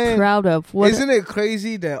incredibly proud of, isn't it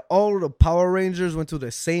crazy that all of the Power Rangers went to the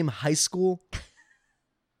same high school?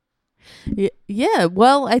 Yeah,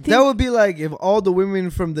 well, I think that would be like if all the women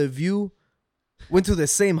from The View went to the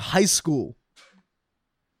same high school.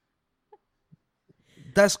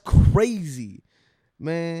 That's crazy,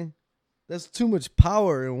 man. That's too much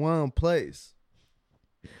power in one place.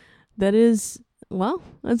 That is Well,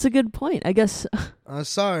 that's a good point. I guess. I'm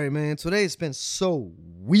sorry, man. Today's been so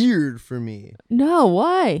weird for me. No,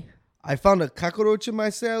 why? I found a cockroach in my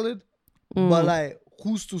salad, Mm. but like,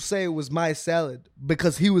 who's to say it was my salad?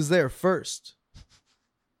 Because he was there first.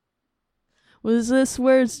 Was this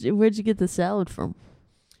where'd you get the salad from?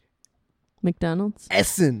 McDonald's?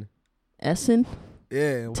 Essen. Essen?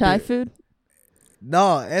 Yeah. Thai food?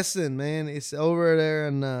 No, Essen, man. It's over there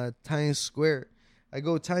in Times Square. I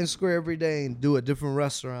go Times Square every day and do a different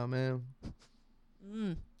restaurant, man.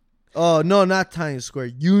 Mm. Oh, no, not Times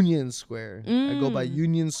Square. Union Square. I go by Mm.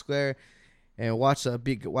 Union Square and watch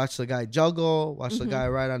the guy juggle, watch the guy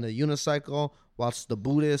ride on the unicycle, watch the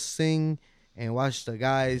Buddhists sing, and watch the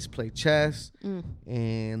guys play chess, Mm.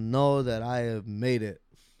 and know that I have made it.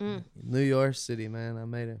 Mm. New York City, man. I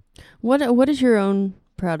made it. What is your own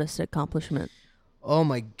proudest accomplishment? Oh,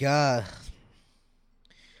 my God.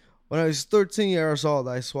 When I was 13 years old,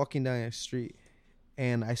 I was walking down the street,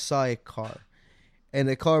 and I saw a car. And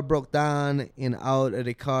the car broke down, and out of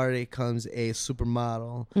the car, there comes a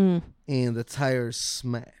supermodel, Mm. and the tire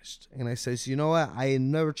smashed. And I says, you know what? I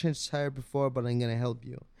never changed the tire before, but I'm going to help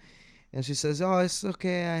you. And she says, oh, it's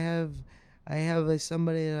okay. I have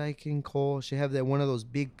somebody that I can call. She have one of those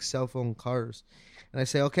big cell phone cars. And I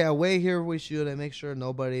say, okay, I'll wait here with you to make sure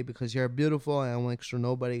nobody, because you're beautiful, and I'll make sure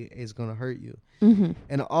nobody is going to hurt you. Mm-hmm.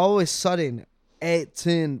 And all of a sudden,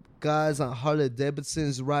 8-10 guys on Harley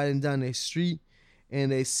Davidsons riding down the street,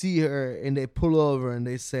 and they see her, and they pull over, and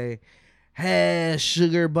they say, hey,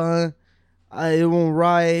 sugar bun, I won't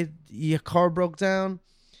ride. Your car broke down.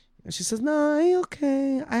 And she says, no, I'm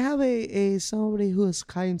okay. I have a somebody who is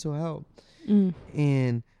kind to help. Mm.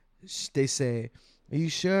 And they say, are you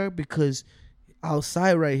sure? Because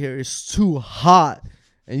outside right here is too hot,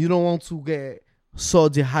 and you don't want to get so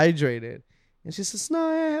dehydrated. And she says, no,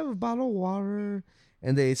 I have a bottle of water.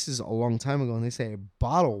 And this is a long time ago, and they say, a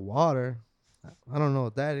bottle of water? I don't know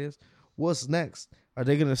what that is. What's next? Are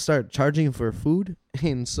they going to start charging for food?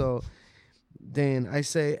 And so then I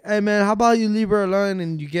say, hey, man, how about you leave her alone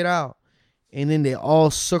and you get out? And then they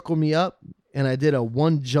all circle me up, and I did a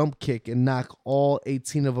one jump kick and knock all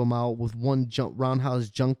 18 of them out with one roundhouse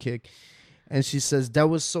jump kick. And she says, that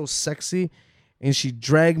was so sexy. And she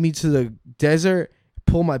dragged me to the desert,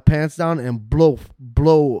 pull my pants down, and blow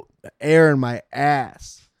air in my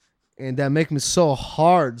ass. And that make me so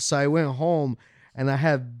hard. So I went home, and I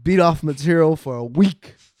had beat off material for a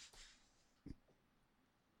week.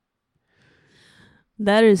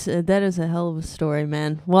 That is a hell of a story,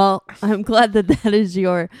 man. Well, I'm glad that is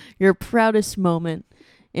your proudest moment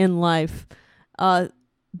in life.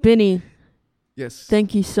 Benny, Yes.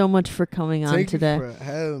 thank you so much for coming on Thank today. you for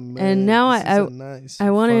having me. And now I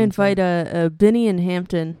want to invite a Benny in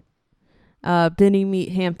Hampton. Benny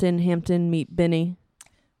meet Hampton, Hampton meet Benny.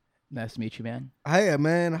 Nice to meet you, man. Hey,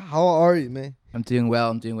 man. How are you, man? I'm doing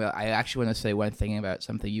well. I actually want to say one thing about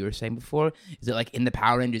something you were saying before. Is that, like, in the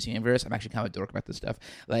Power Rangers universe, I'm actually kind of a dork about this stuff.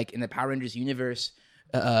 Like, in the Power Rangers universe,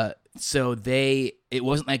 so it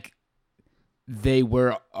wasn't like they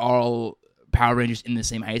were all Power Rangers in the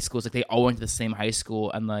same high school. It's like they all went to the same high school,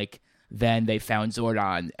 and like then they found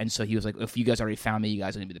Zordon, and so he was like, if you guys already found me, you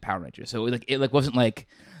guys are gonna be the Power Rangers. So it wasn't like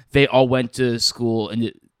they all went to school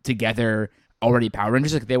and together already Power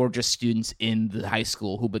Rangers. Like, they were just students in the high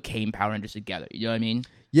school who became Power Rangers together. You know what I mean?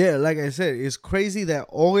 Yeah, like I said, it's crazy that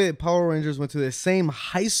all the Power Rangers went to the same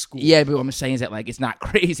high school. Yeah, but what I'm saying is that, like, it's not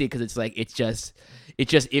crazy, because it's like it's just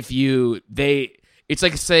it's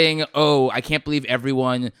like saying, oh, I can't believe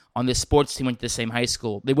everyone on this sports team went to the same high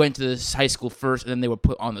school. They went to this high school first, and then they were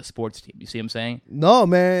put on the sports team. You see what I'm saying? No,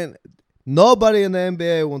 man. Nobody in the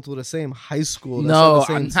NBA went to the same high school. That's No, not the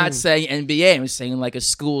same I'm not team. saying NBA. I'm saying like a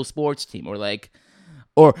school sports team, or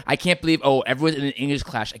I can't believe, everyone's in an English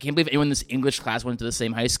class. I can't believe anyone in this English class went to the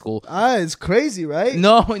same high school. It's crazy, right?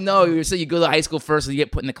 No, you say you go to high school first, and you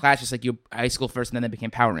get put in the class just like you high school first, and then they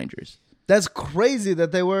became Power Rangers. That's crazy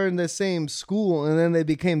that they were in the same school and then they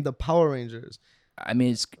became the Power Rangers. I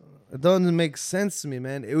mean, it's It doesn't make sense to me,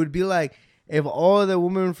 man. It would be like if all the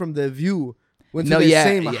women from The View went to the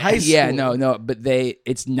same high school. Yeah, no, but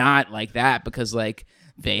it's not like that, because like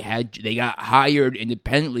they got hired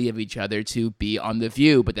independently of each other to be on The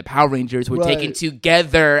View, but the Power Rangers were taken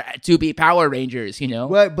together to be Power Rangers, you know?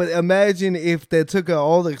 Right, but imagine if they took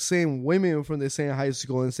all the same women from the same high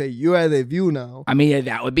school and say, you're at The View now. I mean,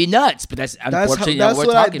 that would be nuts, but that's unfortunately not what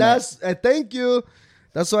we're talking about. Thank you.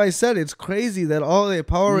 That's why I said it's crazy that all the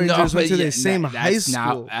Power Rangers went to the same high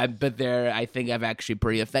school. But I think I've actually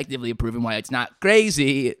pretty effectively proven why it's not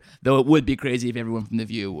crazy, though it would be crazy if everyone from The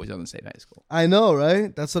View was on the same high school. I know,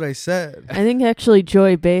 right? That's what I said. I think actually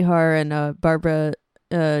Joy Behar and Barbara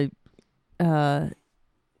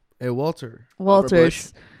Hey, Walter.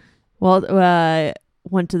 Walters.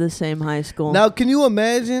 Went to the same high school. Now, can you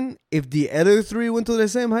imagine if the other three went to the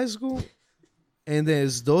same high school, and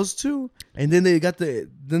there's those two, and then they got the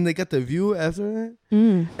view after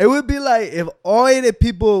that? It would be like if all the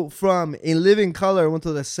people from In Living Color went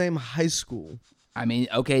to the same high school. I mean,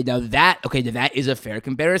 now that is a fair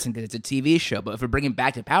comparison because it's a TV show. But if we're bringing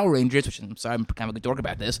back to Power Rangers, which I'm sorry, I'm kind of a dork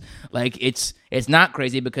about this. Like, it's not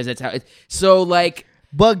crazy because it's how it. So like,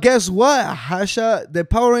 but guess what, Hasha? The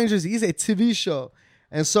Power Rangers is a TV show,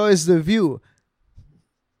 and so is The View.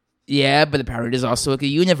 Yeah, but the Power Rangers is also like a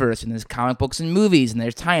universe, and there's comic books and movies, and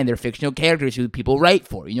there's time. They're fictional characters who people write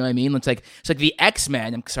for. You know what I mean? It's like the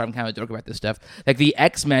X-Men. I'm sorry, I'm kind of a dork about this stuff. Like the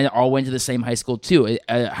X-Men all went to the same high school too,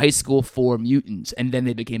 a high school for mutants, and then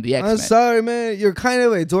they became the X-Men. I'm sorry, man. You're kind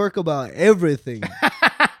of a dork about everything.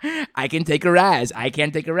 I can take a razz. I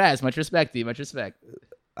can't take a razz. Much respect, D. Much respect.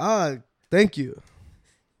 Thank you.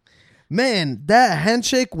 Man, that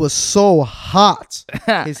handshake was so hot.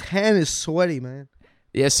 His hand is sweaty, man.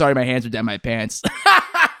 Yeah, sorry, my hands are down my pants.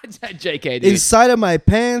 JK, dude. Inside of my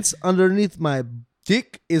pants, underneath my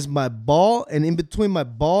dick, is my ball, and in between my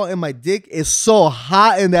ball and my dick is so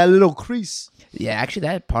hot in that little crease. Yeah, actually,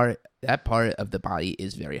 that part of the body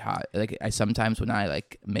is very hot. Like, I sometimes when I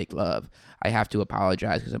like make love, I have to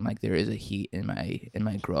apologize because I'm like, there is a heat in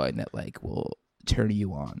my groin that like will turn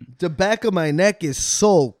you on. The back of my neck is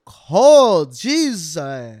so cold, jeez,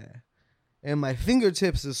 and my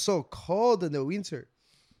fingertips is so cold in the winter.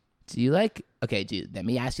 Do you like? Okay, dude. Let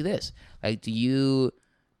me ask you this: like, do you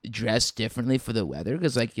dress differently for the weather?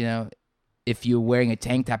 Because, like, you know, if you're wearing a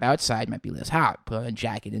tank top outside, it might be less hot. Put on a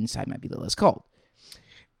jacket inside, might be a little less cold.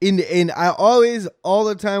 And I always, all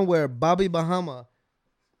the time, wear Bobby Bahama.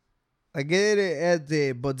 I get it at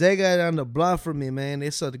the bodega down the block from me, man.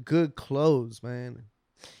 It's a good clothes, man.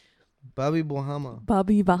 Bobby Bahama.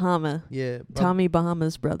 Bobby Bahama. Yeah. Tommy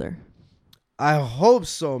Bahama's brother. I hope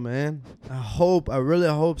so, man. I really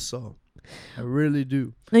hope so. I really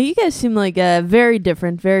do. Now you guys seem like very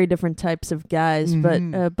different types of guys, but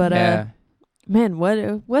Yeah. Man,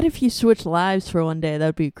 what if you switch lives for one day?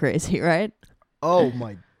 That'd be crazy, right? Oh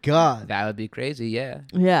my God. That would be crazy. Yeah.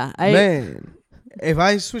 Yeah, Man, if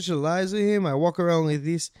I switch the lives with him, I walk around with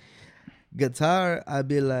this guitar, I'd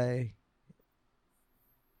be like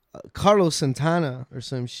Carlos Santana or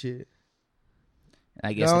some shit.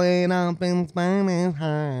 I guess. Going up in Spanish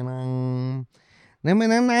Harlem. My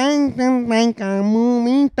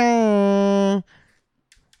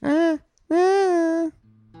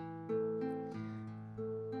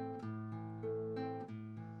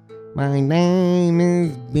name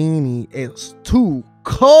is Beanie. It's too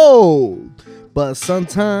cold, but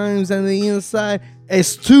sometimes on the inside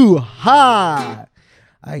it's too hot.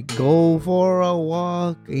 I go for a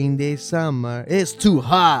walk in the summer. It's too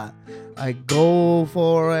hot. I go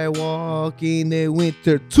for a walk in the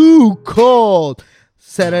winter. Too cold.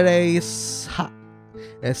 Saturday is hot.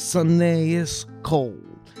 And Sunday is cold.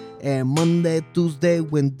 And Monday, Tuesday,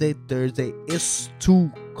 Wednesday, Thursday is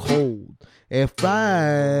too cold. And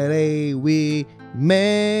Friday we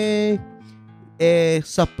make a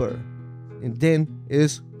supper. And then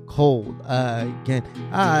it's cold again.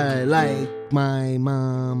 I like my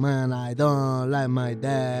mom and I don't like my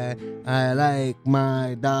dad. I like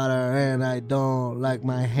my daughter and I don't like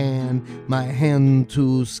my hand. My hand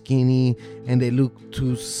too skinny and they look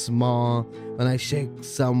too small. When I shake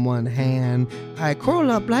someone's hand, I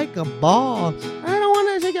curl up like a ball. I don't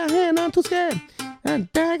want to shake your hand, I'm too scared. And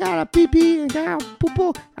I got a pee-pee and got a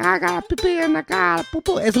poo-poo. I got a pee-pee and I got a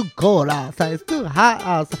poo-poo. It's too cold outside. It's too hot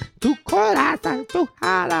outside. Too cold outside. It's too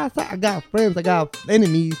hot outside. I got friends. I got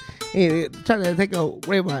enemies. And trying to take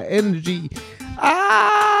away my energy.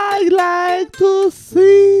 I like to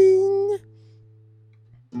sing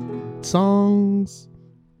songs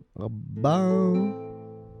about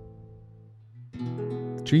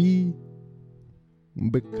tree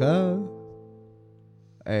because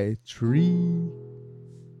a tree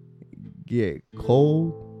get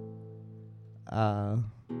cold outside.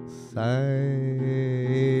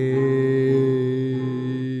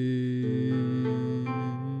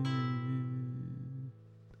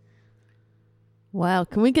 Wow,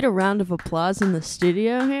 can we get a round of applause in the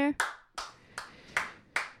studio here?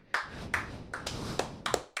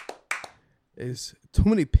 There's too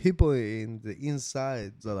many people in the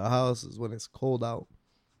insides of the houses when it's cold out.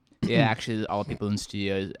 Yeah, actually, all the people in the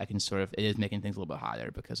studio, I can sort of, it is making things a little bit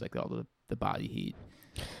hotter because like all the body heat.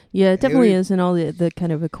 Yeah, it definitely is, and all the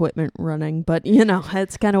kind of equipment running. But you know,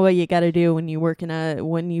 that's kind of what you got to do when you work in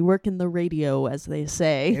the radio, as they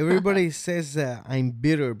say. Everybody says that I'm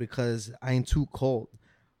bitter because I'm too cold,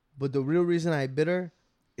 But the real reason I bit her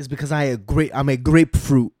is because I'm a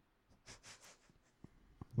grapefruit.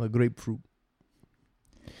 I'm a grapefruit.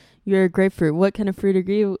 You're a grapefruit. What kind of fruit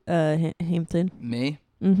are you, Hampton? Me?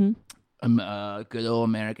 Mm-hmm. I'm a good old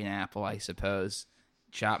American apple, I suppose.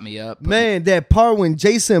 Chop me up. Man, that part when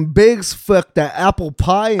Jason Biggs fucked that apple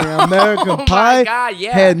pie and American Oh my Pie God,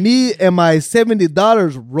 yeah. had me and my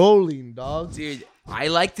 $70 rolling, dog. Dude, I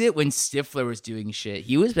liked it when Stifler was doing shit.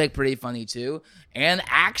 He was like pretty funny too. And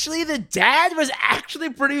actually, the dad was actually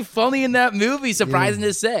pretty funny in that movie, surprising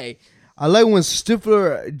to say. I like when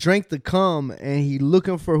Stifler drank the cum and he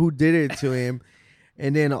looking for who did it to him.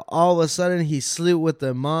 And then all of a sudden he slept with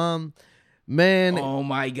the mom. Man, Oh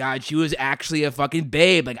my God, she was actually a fucking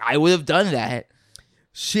babe. Like, I would have done that.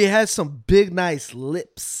 she had some big, nice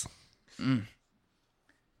lips. You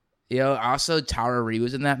know, also Tara Reid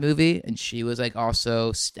was in that movie, and she was like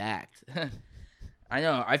also stacked. I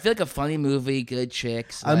know. I feel like a funny movie, good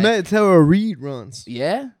chicks. I like- met Tara Reid once.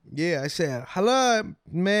 Yeah? Yeah, I said, hello,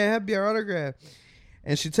 man, have your autograph.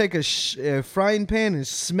 And she take a frying pan and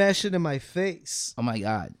smash it in my face. Oh my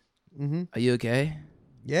God. Mm-hmm. Are you okay?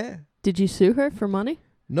 Yeah. Did you sue her for money?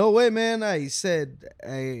 No way, man. I said,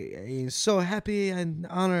 I'm so happy and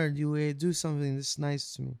honored you would do something this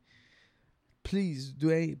nice to me. Please,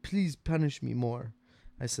 please punish me more,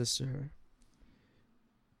 I says to her.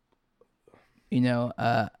 You know,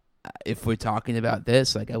 if we're talking about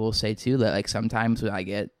this, like I will say too that like sometimes when I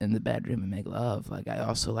get in the bedroom and make love, like I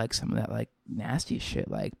also like some of that like nasty shit,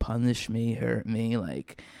 like punish me, hurt me.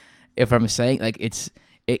 Like if I'm saying like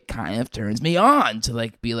it kind of turns me on to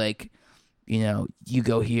like be like, you know, you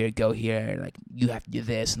go here, like you have to do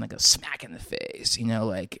this, and like a smack in the face, you know,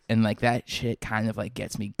 like and like that shit kind of like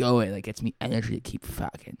gets me going, like gets me energy to keep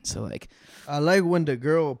fucking. So like I like when the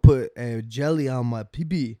girl put jelly on my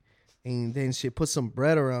pee-pee, and then she put some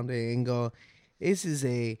bread around it and go, this is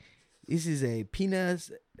a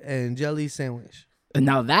peanuts and jelly sandwich.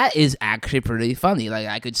 now that is actually pretty funny. Like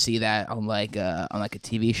I could see that on like a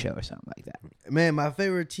TV show or something like that. Man, my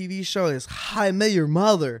favorite TV show is How I Met Your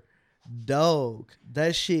Mother. Dog,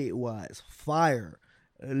 that shit was fire.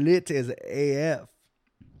 Lit as AF.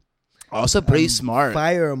 Also pretty smart.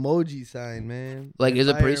 Fire emoji sign, man. Like it's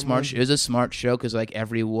a Fire pretty smart. emoji. It was a smart show because like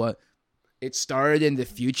it started in the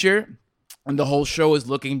future, and the whole show was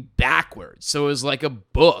looking backwards. So it was like a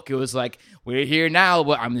book. It was like we're here now,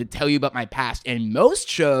 but I'm going to tell you about my past. And most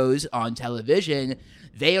shows on television,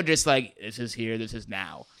 they are just like this is here, this is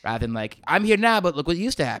now, rather than like I'm here now, but look what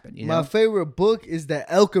used to happen. You know, My favorite book is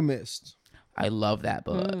The Alchemist. I love that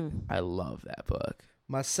book. I love that book.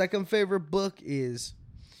 My second favorite book is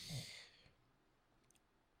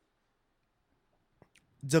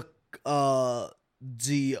the book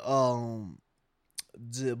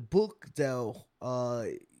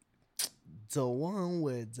that the one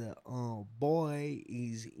where the boy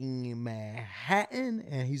is in Manhattan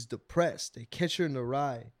and he's depressed. They catch her in the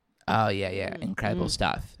rye. Oh yeah, incredible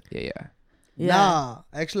stuff. Yeah. Yeah. Nah,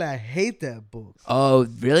 actually, I hate that book. Oh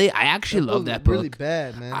really? I actually love that book. Really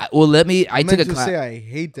bad, man. I took a to class. say I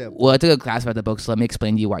hate that book. Well, I took a class about the book, so let me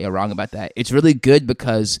explain to you why you're wrong about that. It's really good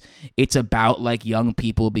because it's about like young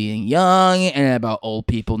people being young and about old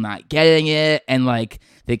people not getting it, and like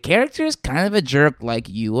the character is kind of a jerk like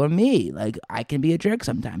you or me. Like I can be a jerk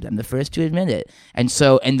sometimes. I'm the first to admit it. And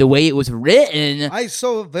the way it was written, I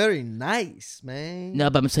so very nice, man.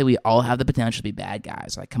 no, but I'm saying we all have the potential to be bad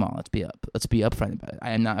guys. Like, come on, let's be upfront about it.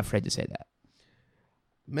 I am not afraid to say that.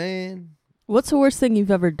 Man. What's the worst thing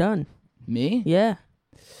you've ever done? Me? Yeah.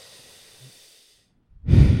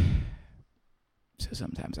 So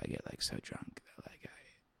sometimes I get like so drunk that like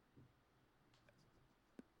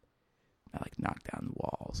I like knock down the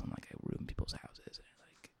walls and like I ruin people's houses, and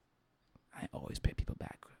like I always pay people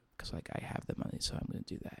back because like I have the money, so I'm gonna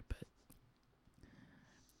do that. But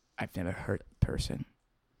I've never hurt a person,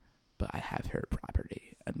 but I have hurt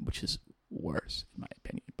property, and which is worse in my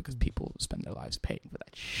opinion because people spend their lives paying for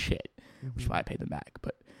that shit, which is why I pay them back.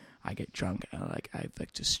 But I get drunk and I've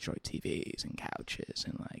like destroyed TVs and couches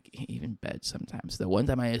and like even beds sometimes. The one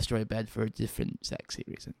time I destroyed a bed for a different sexy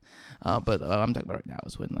reason, but what I'm talking about right now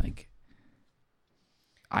is when like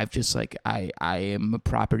I've just like I am a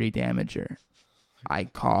property damager. I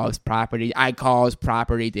cause property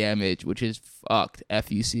damage, which is fucked.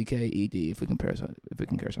 FUCKED. If we can curse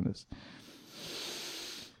on this.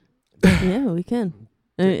 Yeah, we can.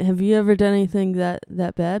 Have you ever done anything that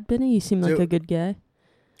bad, Benny? You seem like Dude. a good guy.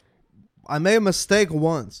 I made a mistake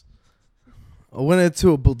once. I went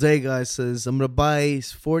into a bodega. I says, I'm going to buy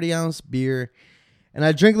 40-ounce beer. And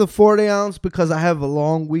I drink the 40-ounce because I have a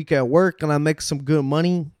long week at work and I make some good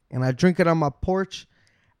money. And I drink it on my porch.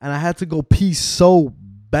 And I had to go pee so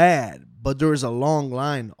bad, but there was a long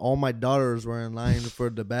line. All my daughters were in line for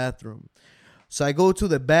the bathroom. So I go to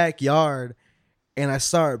the backyard and I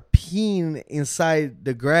start peeing inside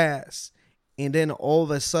the grass. And then all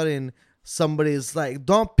of a sudden, somebody's like,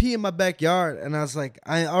 don't pee in my backyard. And I was like,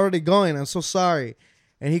 I'm already going. I'm so sorry.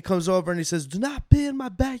 And he comes over and he says, do not pee in my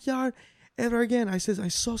backyard ever again. I says,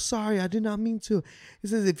 I'm so sorry. I did not mean to. He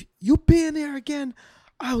says, if you pee in there again,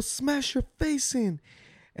 I'll smash your face in.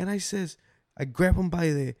 And I grab him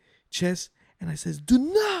by the chest and I says, do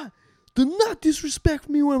not disrespect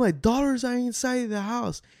me when my daughters are inside the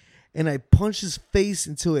house. And I punched his face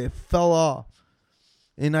until it fell off.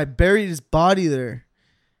 And I buried his body there.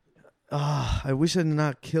 I wish I did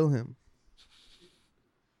not kill him.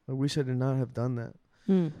 I wish I did not have done that.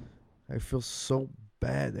 I feel so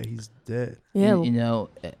bad that he's dead. Yeah. You know,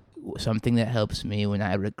 something that helps me when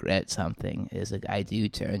I regret something is like I do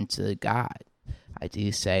turn to God. I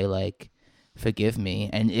do say like, forgive me.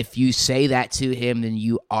 And if you say that to him, then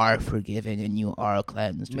you are forgiven and you are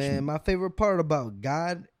cleansed. Man, my favorite part about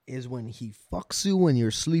God is when he fucks you when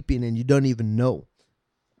you're sleeping and you don't even know.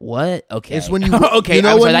 What? Okay. It's when you okay. you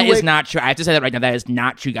know I'm sorry, when that you is wake- not true. I have to say that right now. That is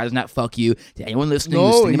not true. God does not fuck you. To anyone listening No,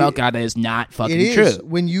 who's thinking he- about God, that is not fucking It true. is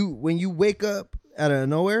when you wake up out of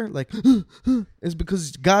nowhere, like it's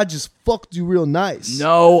because God just fucked you real nice.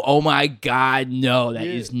 No. Oh my God. No. That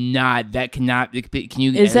is not. That cannot. Can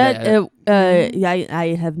you? Is edit that yeah, I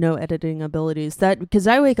have no editing abilities. That because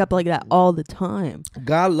I wake up like that all the time.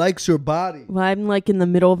 God likes your body. When I'm like in the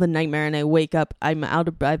middle of a nightmare and I wake up, I'm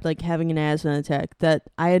like having an asthma attack. That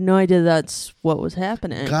I had no idea that's what was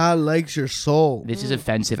happening. God likes your soul. This is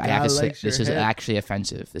offensive. I have God to say, likes your this is head. actually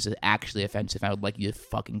offensive. This is actually offensive. I would like you to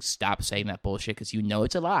fucking stop saying that bullshit because you know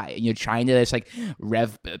it's a lie and you're trying to just like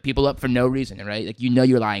rev people up for no reason, right? Like you know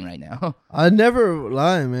you're lying right now. I never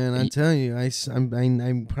lie, man. I'm telling you. I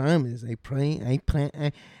promise.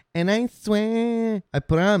 And I swear. I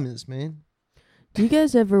promise, man. Do you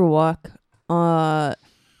guys ever walk? So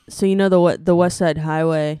you know the West Side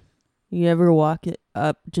Highway. You ever walk it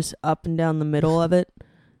up, just up and down the middle of it,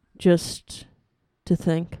 just to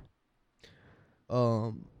think?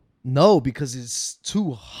 No, because it's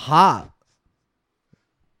too hot.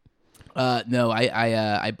 No,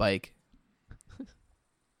 I bike.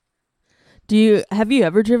 Have you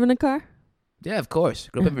ever driven a car? Yeah, of course.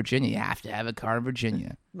 Grew up in Virginia. You have to have a car in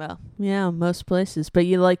Virginia. Well, yeah, most places. But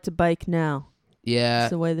you like to bike now. Yeah.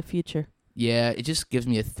 It's the way of the future. Yeah, it just gives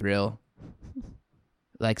me a thrill.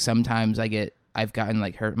 Like sometimes I've gotten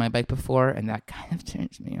like hurt my bike before, and that kind of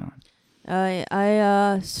turns me on.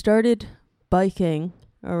 I started biking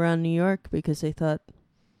around New York because I thought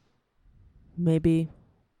maybe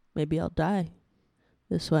I'll die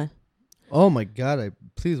this way. Oh my God!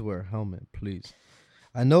 Please wear a helmet, please.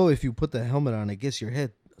 I know if you put the helmet on, it gets your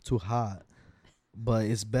head too hot, but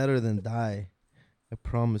it's better than die. I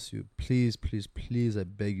promise you. Please, please, please, I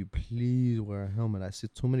beg you, please wear a helmet. I see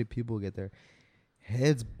too many people get their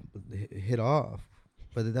heads hit off,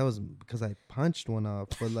 but that was because I punched one off.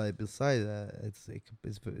 But like besides that, it's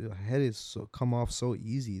head is so come off so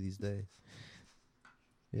easy these days.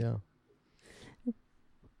 Yeah.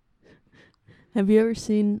 Have you ever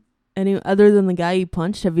seen any other than the guy you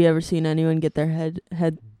punched? Have you ever seen anyone get their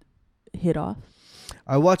head hit off?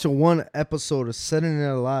 I watched one episode of Saturday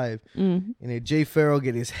Night Live, Mm. and a Jay Farrell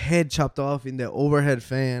get his head chopped off in the overhead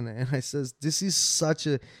fan, and I says, "This is such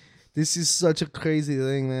a crazy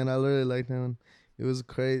thing, man." I really liked that one. It was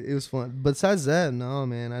crazy. It was fun. Besides that, no,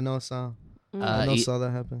 man, I saw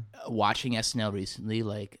that happen. Watching SNL recently,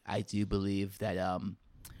 like I do believe that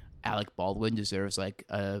Alec Baldwin deserves like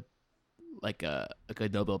a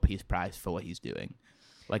Nobel Peace Prize for what he's doing.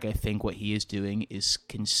 Like I think what he is doing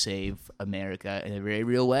can save America in a very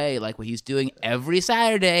real way. Like what he's doing every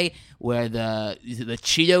Saturday, where the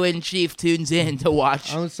Cheeto in chief tunes in to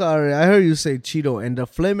watch. I'm sorry, I heard you say Cheeto, and the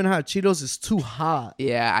Flamin' Hot Cheetos is too hot.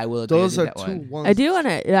 Yeah, I will. Agree Those with are that two one. ones. I do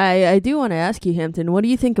want to ask you, Hampton. What do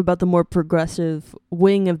you think about the more progressive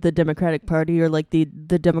wing of the Democratic Party, or like the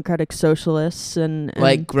Democratic Socialists and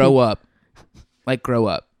Like grow up.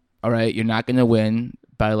 All right, you're not gonna win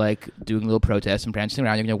by like doing little protests and prancing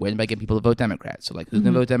around. You're gonna win by getting people to vote Democrat. So like, who's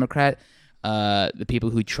gonna vote Democrat? The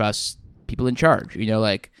people who trust people in charge. You know,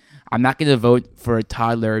 like I'm not gonna vote for a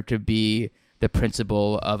toddler to be the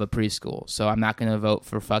principal of a preschool. So I'm not gonna vote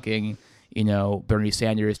for fucking Bernie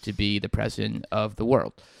Sanders to be the president of the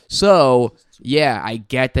world. So yeah, I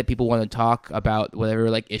get that people want to talk about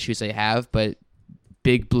whatever like issues they have, but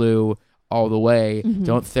Big Blue all the way. Mhm.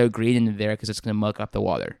 Don't throw green into there because it's going to muck up the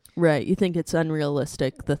water. Right. You think it's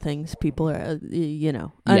unrealistic, the things people are,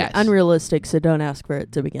 Yes. unrealistic, so don't ask for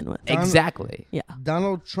it to begin with. Exactly. Yeah.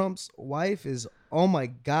 Donald Trump's wife is, oh my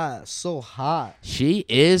God, so hot. She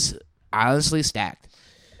is honestly stacked.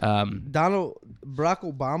 Barack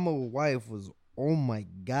Obama's wife was, oh my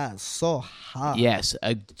God, so hot. Yes,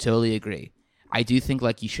 I totally agree. I do think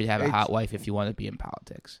like you should have a It's- hot wife if you want to be in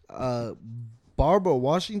politics. Barbara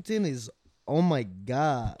Washington is, oh my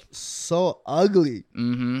God, so ugly.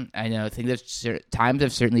 I know. I think that times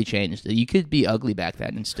have certainly changed. You could be ugly back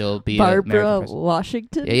then and still be Barbara American president.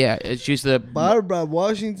 Washington? Yeah. She's the Barbara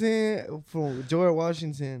Washington from George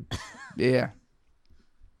Washington. yeah.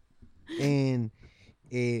 And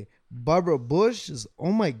Barbara Bush is,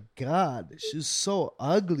 oh my God, she's so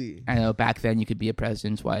ugly. I know. Back then, you could be a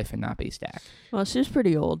president's wife and not be stacked. Well, she's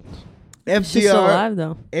pretty old. She's still alive,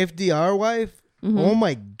 though. FDR wife, Mhm. oh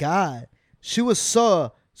my God, she was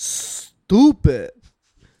so stupid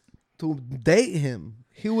to date him.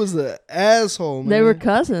 He was an asshole, man. They were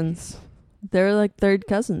cousins. They were like third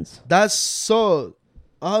cousins. That's so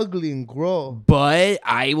ugly and gross. But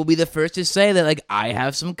I will be the first to say that like I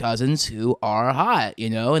have some cousins who are hot,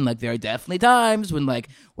 and like there are definitely times when like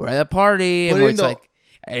we're at a party and But where in it's the- like.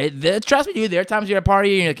 Trust me, dude. There are times you're at a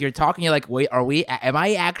party and you're talking. You're like, "Wait, am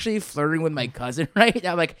I actually flirting with my cousin?" Right?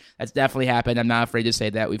 I'm like, "That's definitely happened." I'm not afraid to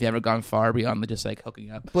say that. We've never gone far beyond the just like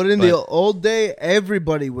hooking up. But in the old day,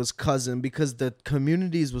 everybody was cousin because the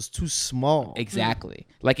communities was too small. Exactly.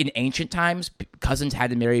 Like in ancient times, cousins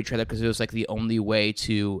had to marry each other because it was like the only way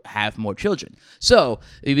to have more children. So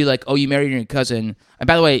it'd be like, "Oh, you married your cousin." And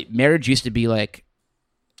by the way, marriage used to be like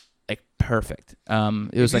perfect.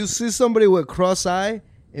 It was If you see somebody with cross eye,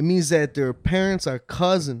 it means that their parents are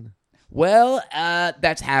cousin. Well,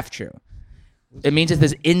 that's half true. It means that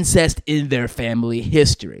there's incest in their family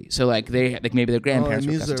history. So like maybe their It grandparents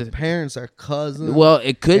were means their cousins. parents are cousins. Well,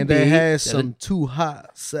 it could and be. they had some too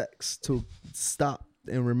hot sex to stop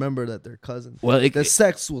and remember that they're cousins. Well, the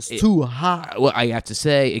sex was too hot. Well, I have to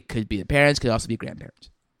say it could be the parents, could also be grandparents.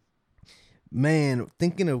 Man,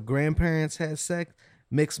 thinking of grandparents had sex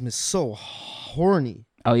makes me so horny.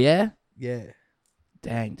 Oh yeah? Yeah.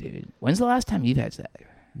 Dang, dude. When's the last time you've had sex?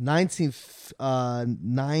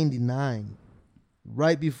 1999,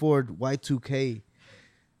 right before Y2K.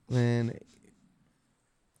 Man,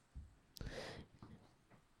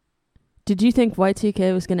 Did you think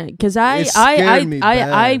Y2K was gonna? Because I scared me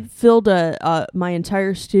I bad. filled my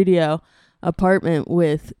entire studio apartment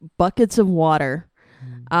with buckets of water.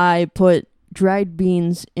 I put dried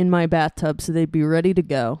beans in my bathtub so they'd be ready to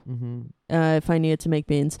go if I needed to make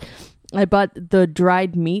beans. I bought the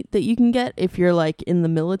dried meat that you can get if you're like in the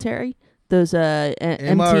military. Those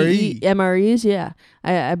MREs, yeah.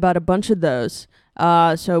 I bought a bunch of those.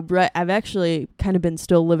 So I've actually kind of been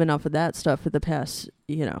still living off of that stuff for the past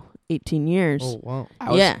 18 years. oh wow.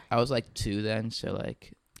 I was like 2 then, so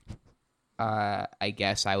like I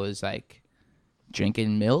guess I was like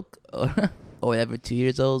drinking milk or whatever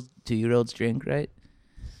 2-year-olds drink, right?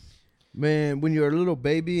 Man, when you're a little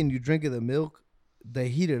baby and you drink the milk, they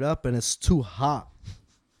heat it up and it's too hot.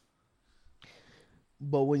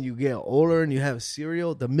 But when you get older and you have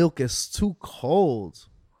cereal, the milk is too cold.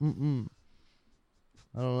 I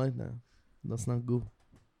don't like that. That's not good.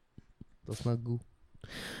 That's not good.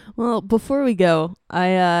 Well, before we go,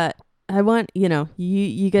 I want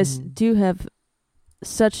you guys do have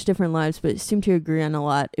such different lives, but seem to agree on a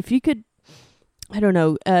lot. If you could, I don't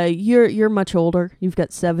know, you're much older. You've got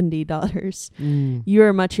 $70.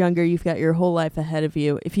 You're much younger. You've got your whole life ahead of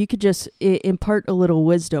you. If you could just impart a little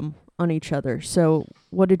wisdom on each other. So,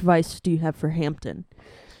 what advice do you have for Hampton?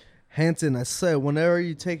 Hampton, I said, whenever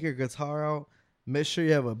you take your guitar out, make sure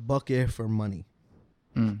you have a bucket for money.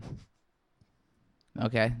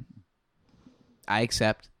 Okay. I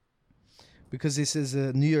accept. Because this is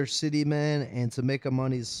a New York City, man, and to make a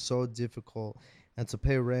money is so difficult, and to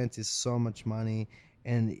pay rent is so much money,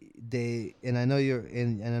 and I know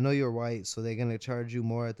you're white, so they're gonna charge you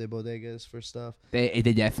more at the bodegas for stuff. They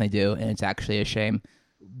definitely do, and it's actually a shame.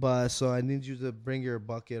 But so I need you to bring your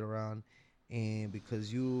bucket around, and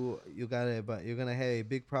because you're gonna have a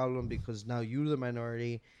big problem because now you're the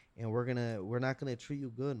minority, and we're not gonna treat you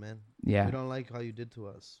good, man. Yeah. We don't like how you did to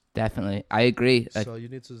us. Definitely. I agree. So you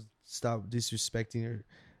need to stop disrespecting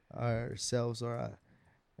ourselves,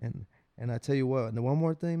 and I tell you what. And one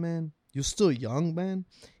more thing, man. You're still young, man.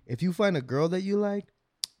 If you find a girl that you like,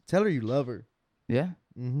 tell her you love her. Yeah.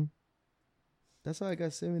 That's how I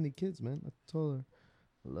got 70 kids, man. I told her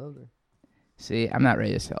I loved her. See, I'm not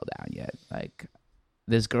ready to settle down yet. Like,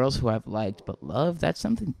 there's girls who I've liked, but love, that's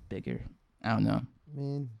something bigger. I don't know.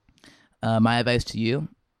 Man, My advice to you,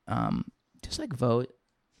 just like vote.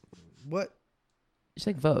 What? Just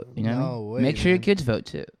like vote. You know, No way, make sure your man. kids vote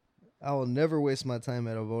too. I will never waste my time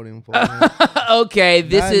at a voting poll. Man. Okay,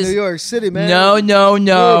 this Not in is New York City, man. no, We're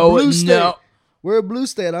a blue state. no. We're a blue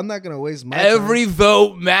state. I'm not gonna waste my Every time.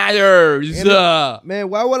 vote matters. And man,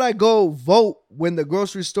 why would I go vote when the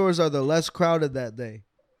grocery stores are the less crowded that day?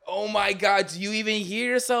 Oh my God, do you even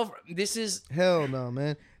hear yourself? This is Hell no,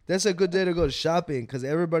 man. That's a good day to go shopping because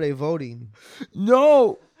everybody voting.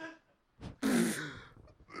 no.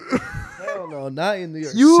 Hell no, not in New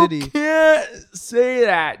York You City. can't say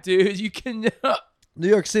that, dude. You cannot. New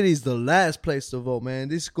York City is the last place to vote, man.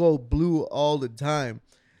 These go blue all the time.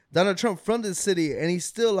 Donald Trump from the city, and he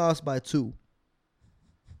still lost by 2.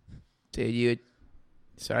 Dude,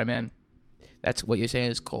 sorry, man. That's what you're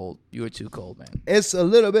saying is cold. You were too cold, man. It's a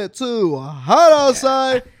little bit too hot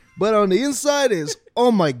outside, but on the inside is,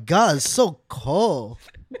 oh my God, it's so cold.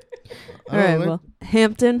 All right, well,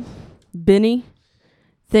 Hampton, Benny,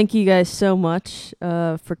 thank you guys so much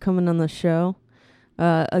for coming on the show.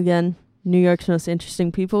 Again, New York's most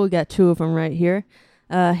interesting people. We got 2 of them right here.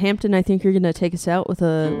 Hampton, I think you're gonna take us out with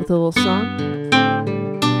a little song.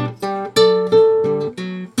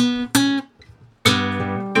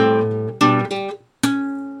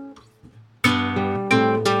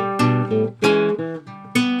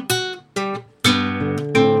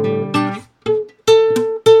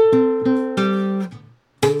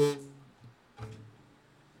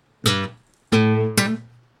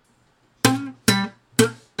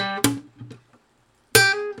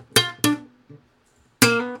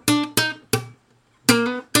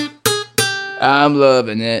 I'm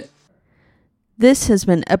loving it. This has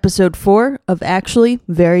been episode 4 of Actually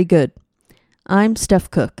Very Good. I'm Steph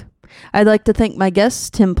Cook. I'd like to thank my guests,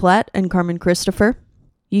 Tim Platt and Carmen Christopher.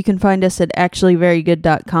 You can find us at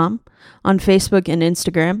actuallyverygood.com, on Facebook and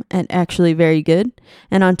Instagram at actuallyverygood,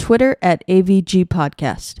 and on Twitter at AVG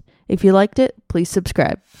Podcast. If you liked it, please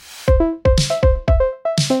subscribe.